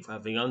thanks you for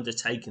having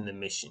undertaken the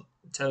mission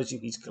and tells you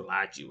he's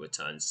glad you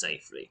returned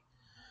safely.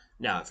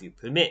 Now, if you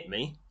permit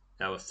me,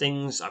 there are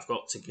things I've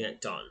got to get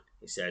done,"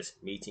 he says,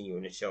 meeting you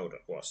in a shoulder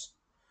cross.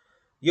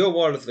 "You're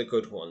one of the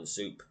good ones,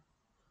 Zoop.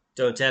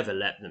 Don't ever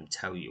let them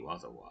tell you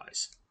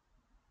otherwise."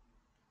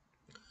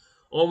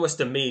 Almost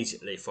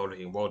immediately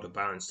following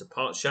Wodebarden's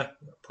departure,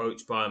 you're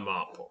approached by a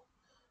Marple.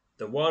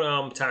 The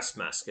one-armed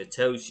taskmaster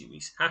tells you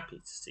he's happy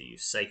to see you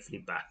safely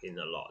back in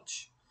the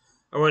lodge.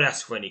 "I won't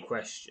ask for any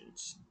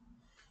questions,"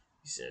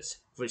 he says,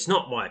 "for it's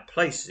not my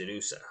place to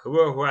do so.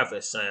 Whoever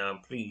say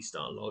I'm pleased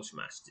our lodge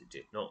master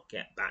did not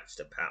get back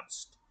to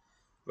Paust.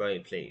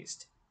 Very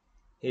pleased.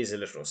 Here's a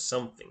little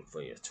something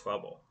for your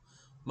trouble."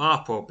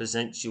 Marple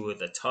presents you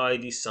with a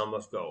tidy sum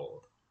of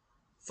gold.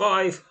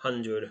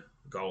 500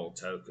 gold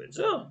tokens.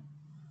 "Oh,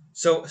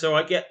 so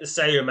I get the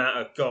same amount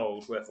of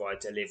gold whether I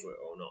deliver it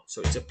or not.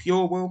 So it's a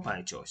pure will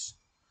pay choice."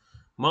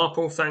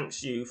 Marple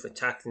thanks you for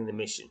tackling the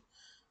mission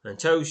and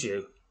tells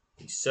you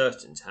he's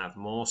certain to have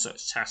more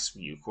such tasks for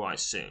you quite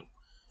soon.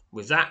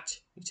 With that,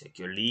 you take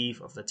your leave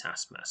of the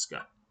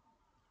taskmaster.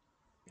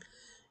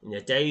 In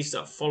the days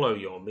that follow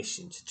your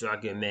mission to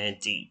Dragomere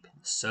Deep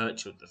in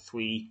search of the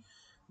 3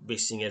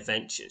 missing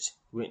adventures,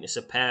 you witness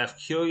a pair of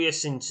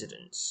curious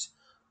incidents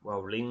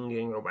while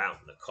lingering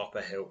around the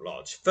Copperhill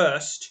Lodge.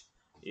 First,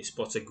 you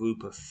spot a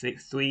group of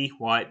 3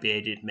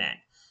 white-bearded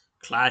men,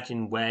 clad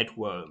in red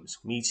robes,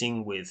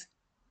 meeting with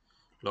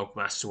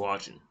Logmaster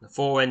Argent. The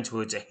 4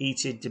 enter into a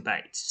heated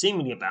debate,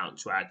 seemingly about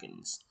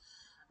dragons,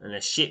 and a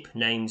ship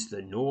named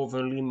the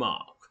Northerly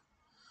Mark.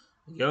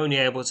 You're only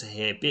able to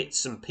hear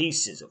bits and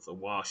pieces of the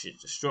Warsh's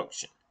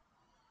destruction.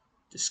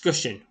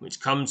 Discussion which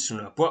comes to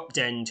an abrupt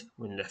end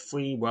when the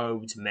 3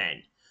 robed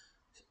men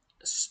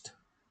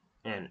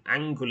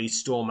angrily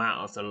storm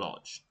out of the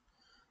lodge.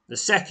 The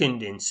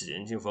second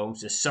incident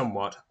involves a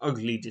somewhat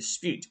ugly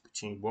dispute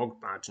between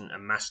Wodebarden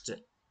and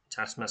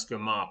Taskmaster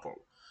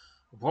Marple.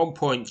 At one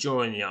point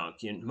during the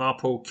argument,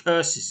 Marple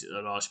curses at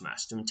the Lodge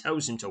Master and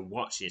tells him to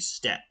watch his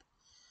step.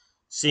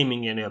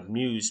 Seemingly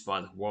amused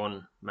by the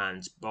one-armed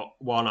man's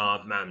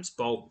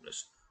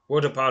boldness,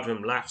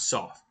 Wodebarden laughs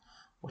off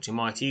what he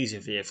might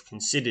easily have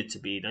considered to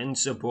be an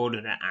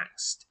insubordinate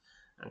act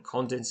and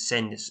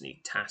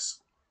condescendingly pats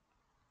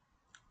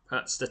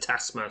the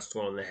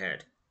Taskmaster on the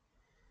head.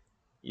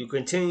 You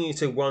continue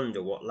to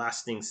wonder what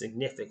lasting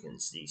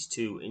significance these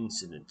 2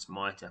 incidents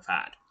might have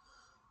had,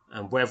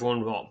 and whether or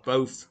not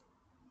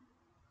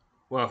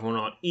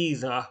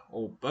either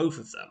or both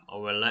of them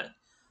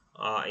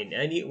are in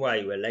any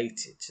way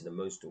related to the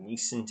most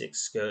recent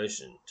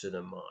excursion to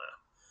the mire.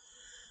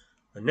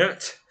 And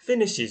that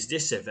finishes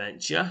this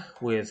adventure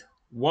with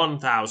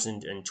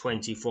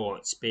 1024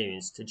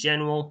 experience to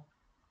general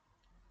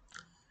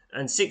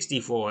and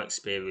 64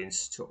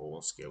 experience to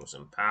all skills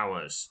and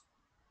powers.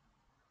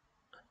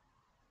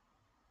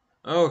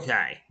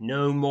 Okay,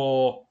 no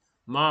more.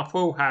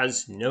 Marple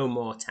has no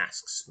more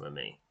tasks for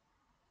me.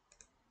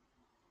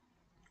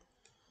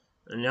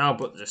 And now,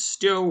 but there's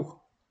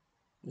still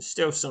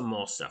some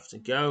more stuff to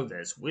go.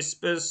 There's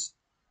Whispers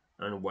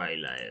and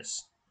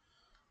Waylayers.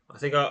 I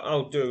think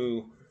I'll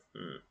do...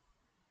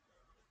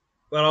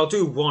 Well, I'll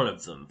do one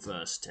of them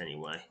first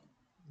anyway.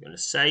 I'm going to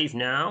save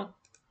now.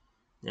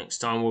 Next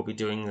time we'll be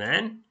doing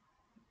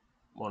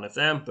one of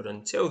them. But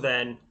until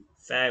then,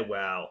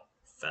 farewell,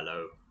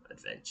 fellow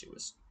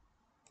adventurers.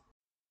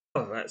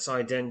 Let's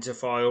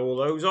identify all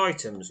those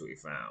items we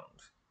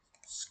found.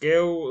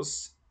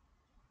 Skills,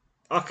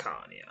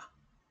 Arcania.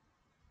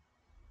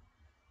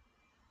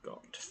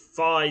 Got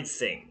 5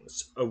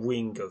 things: a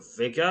wing of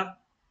vigor,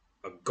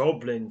 a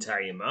goblin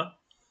tamer,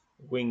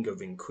 wing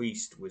of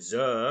increased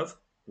reserve,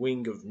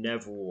 wing of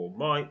Neville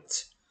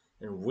might,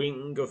 and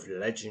wing of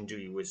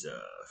legendary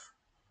reserve.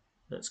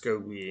 Let's go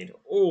read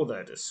all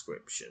their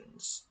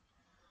descriptions,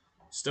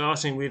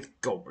 starting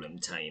with goblin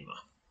tamer.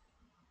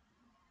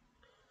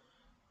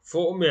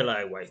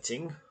 Formula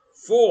waiting: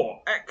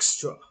 4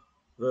 extra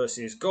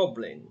versus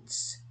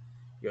goblins.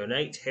 The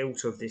ornate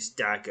hilt of this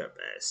dagger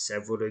bears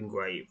several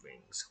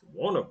engravings,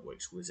 one of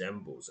which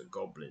resembles a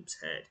goblin's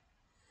head.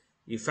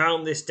 You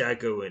found this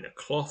dagger in a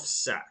cloth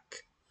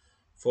sack,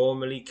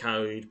 formerly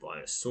carried by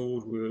a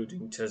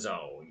sword-wielding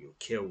Tazal you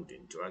killed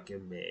in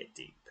Dragomir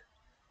Deep.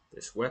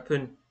 This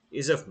weapon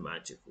is of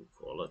magical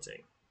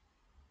quality.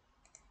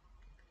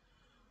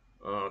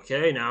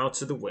 Okay, now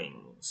to the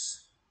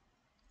wings.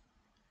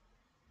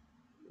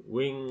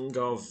 Wing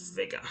of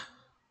Vigor.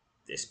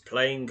 This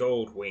plain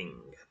gold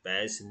wing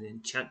bears an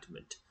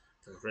enchantment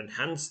that will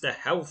enhance the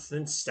health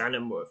and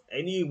stamina of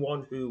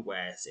anyone who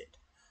wears it,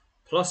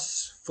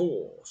 plus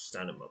 4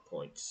 stamina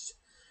points.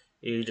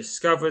 You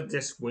discovered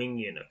this wing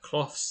in a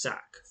cloth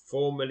sack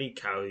formerly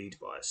carried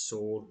by a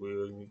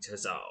sword-wielding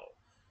Tazal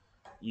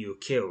you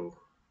killed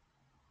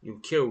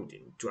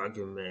in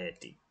Dragomir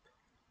Deep.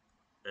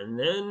 And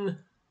then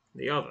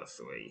the other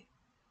 3.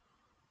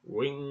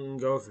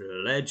 Wing of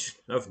Legend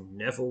of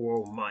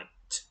Neville Might.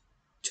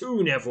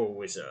 2 Neville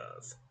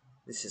Reserve.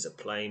 This is a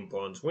plain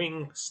bronze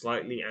wing,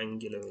 slightly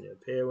angular in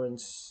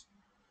appearance.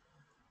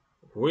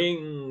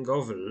 Wing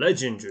of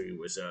Legendary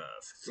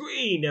Reserve.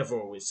 3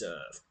 Neville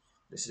Reserve.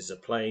 This is a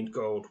plain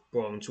gold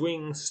bronze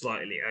wing,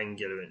 slightly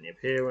angular in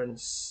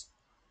appearance.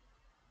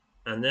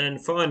 And then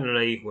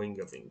finally, Wing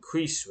of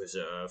Increased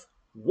Reserve.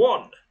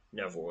 1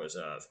 Neville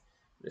Reserve.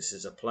 This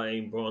is a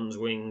plain bronze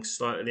wing,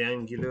 slightly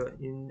angular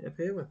in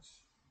appearance.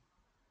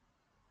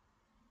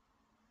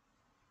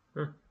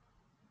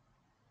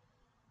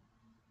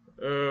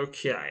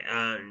 Okay,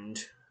 and...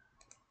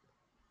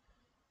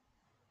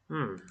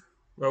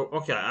 Well,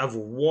 okay, I have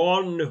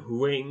 1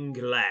 wing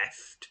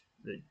left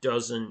that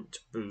doesn't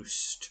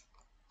boost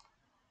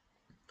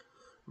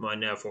my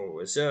Neville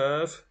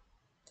Reserve.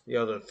 The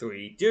other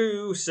 3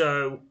 do,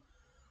 so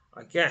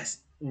I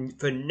guess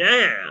for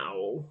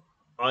now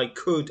I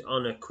could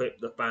unequip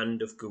the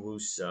Band of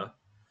Garusa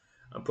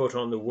and put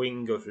on the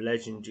Wing of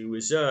Legendary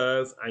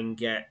Reserve and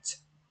get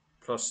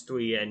plus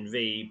 3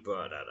 NV,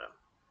 but at a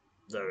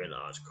very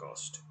large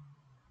cost.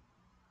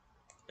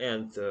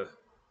 And the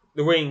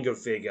Wing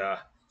of Vigor,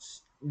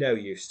 no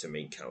use to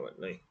me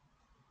currently.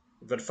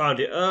 If I'd found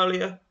it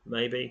earlier,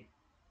 maybe.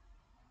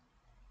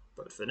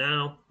 But for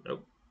now,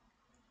 nope.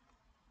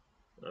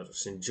 I'll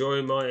just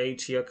enjoy my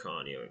AT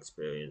Arcanio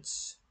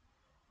experience.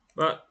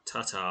 But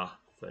ta-ta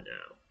for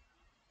now.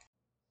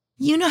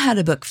 You know how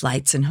to book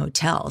flights and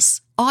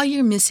hotels. All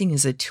you're missing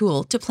is a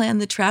tool to plan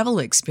the travel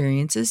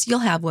experiences you'll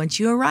have once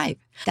you arrive.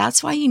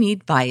 That's why you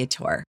need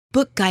Viator.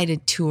 Book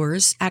guided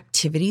tours,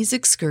 activities,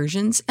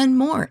 excursions, and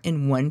more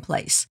in one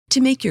place to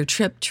make your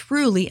trip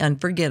truly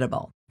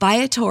unforgettable.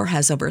 Viator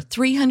has over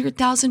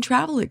 300,000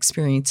 travel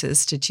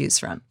experiences to choose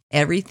from.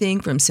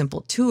 Everything from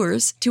simple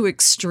tours to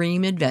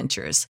extreme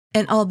adventures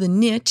and all the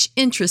niche,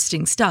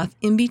 interesting stuff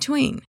in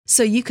between.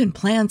 So you can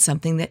plan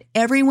something that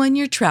everyone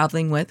you're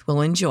traveling with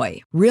will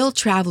enjoy. Real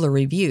traveler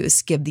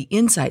reviews give the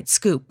inside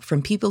scoop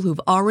from people who've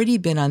already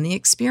been on the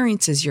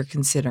experiences you're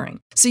considering.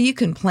 So you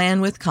can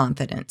plan with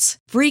confidence.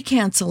 Free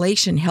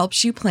cancellation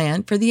helps you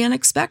plan for the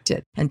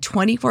unexpected. And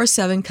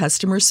 24/7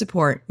 customer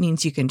support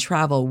means you can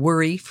travel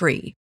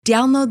worry-free.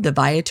 Download the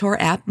Viator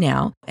app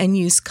now and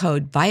use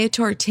code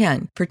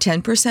Viator10 for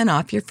 10%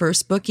 off your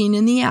first booking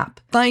in the app.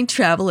 Find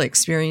travel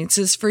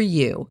experiences for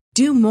you.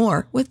 Do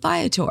more with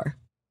Viator.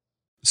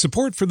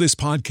 Support for this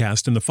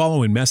podcast and the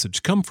following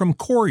message come from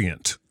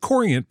Corient.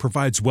 Corient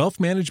provides wealth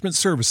management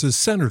services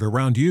centered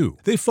around you.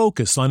 They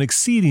focus on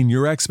exceeding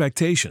your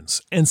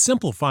expectations and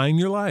simplifying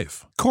your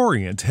life.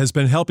 Corient has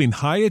been helping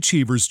high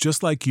achievers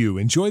just like you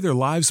enjoy their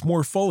lives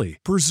more fully,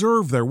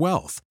 preserve their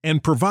wealth,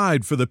 and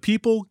provide for the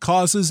people,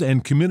 causes,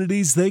 and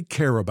communities they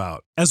care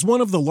about. As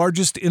one of the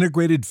largest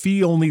integrated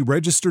fee-only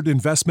registered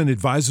investment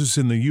advisors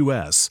in the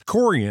U.S.,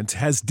 Corient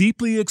has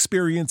deeply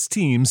experienced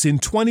teams in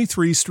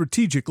 23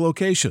 strategic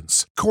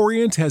locations.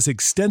 Corient has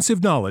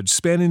extensive knowledge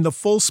spanning the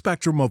full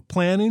spectrum of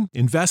planning,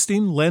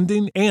 investing,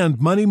 lending, and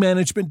money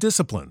management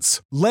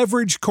disciplines.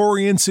 Leverage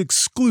Corient's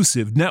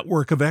exclusive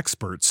network of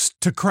experts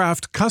to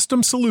craft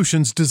custom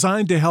solutions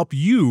designed to help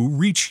you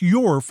reach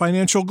your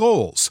financial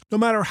goals, no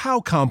matter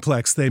how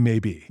complex they may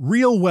be.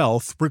 Real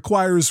wealth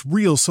requires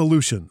real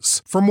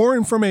solutions. For more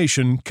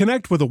information,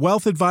 connect with a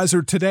wealth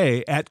advisor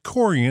today at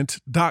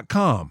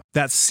Corient.com.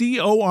 That's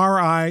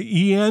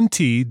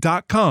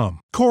Corient.com.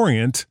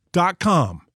 Corient.com.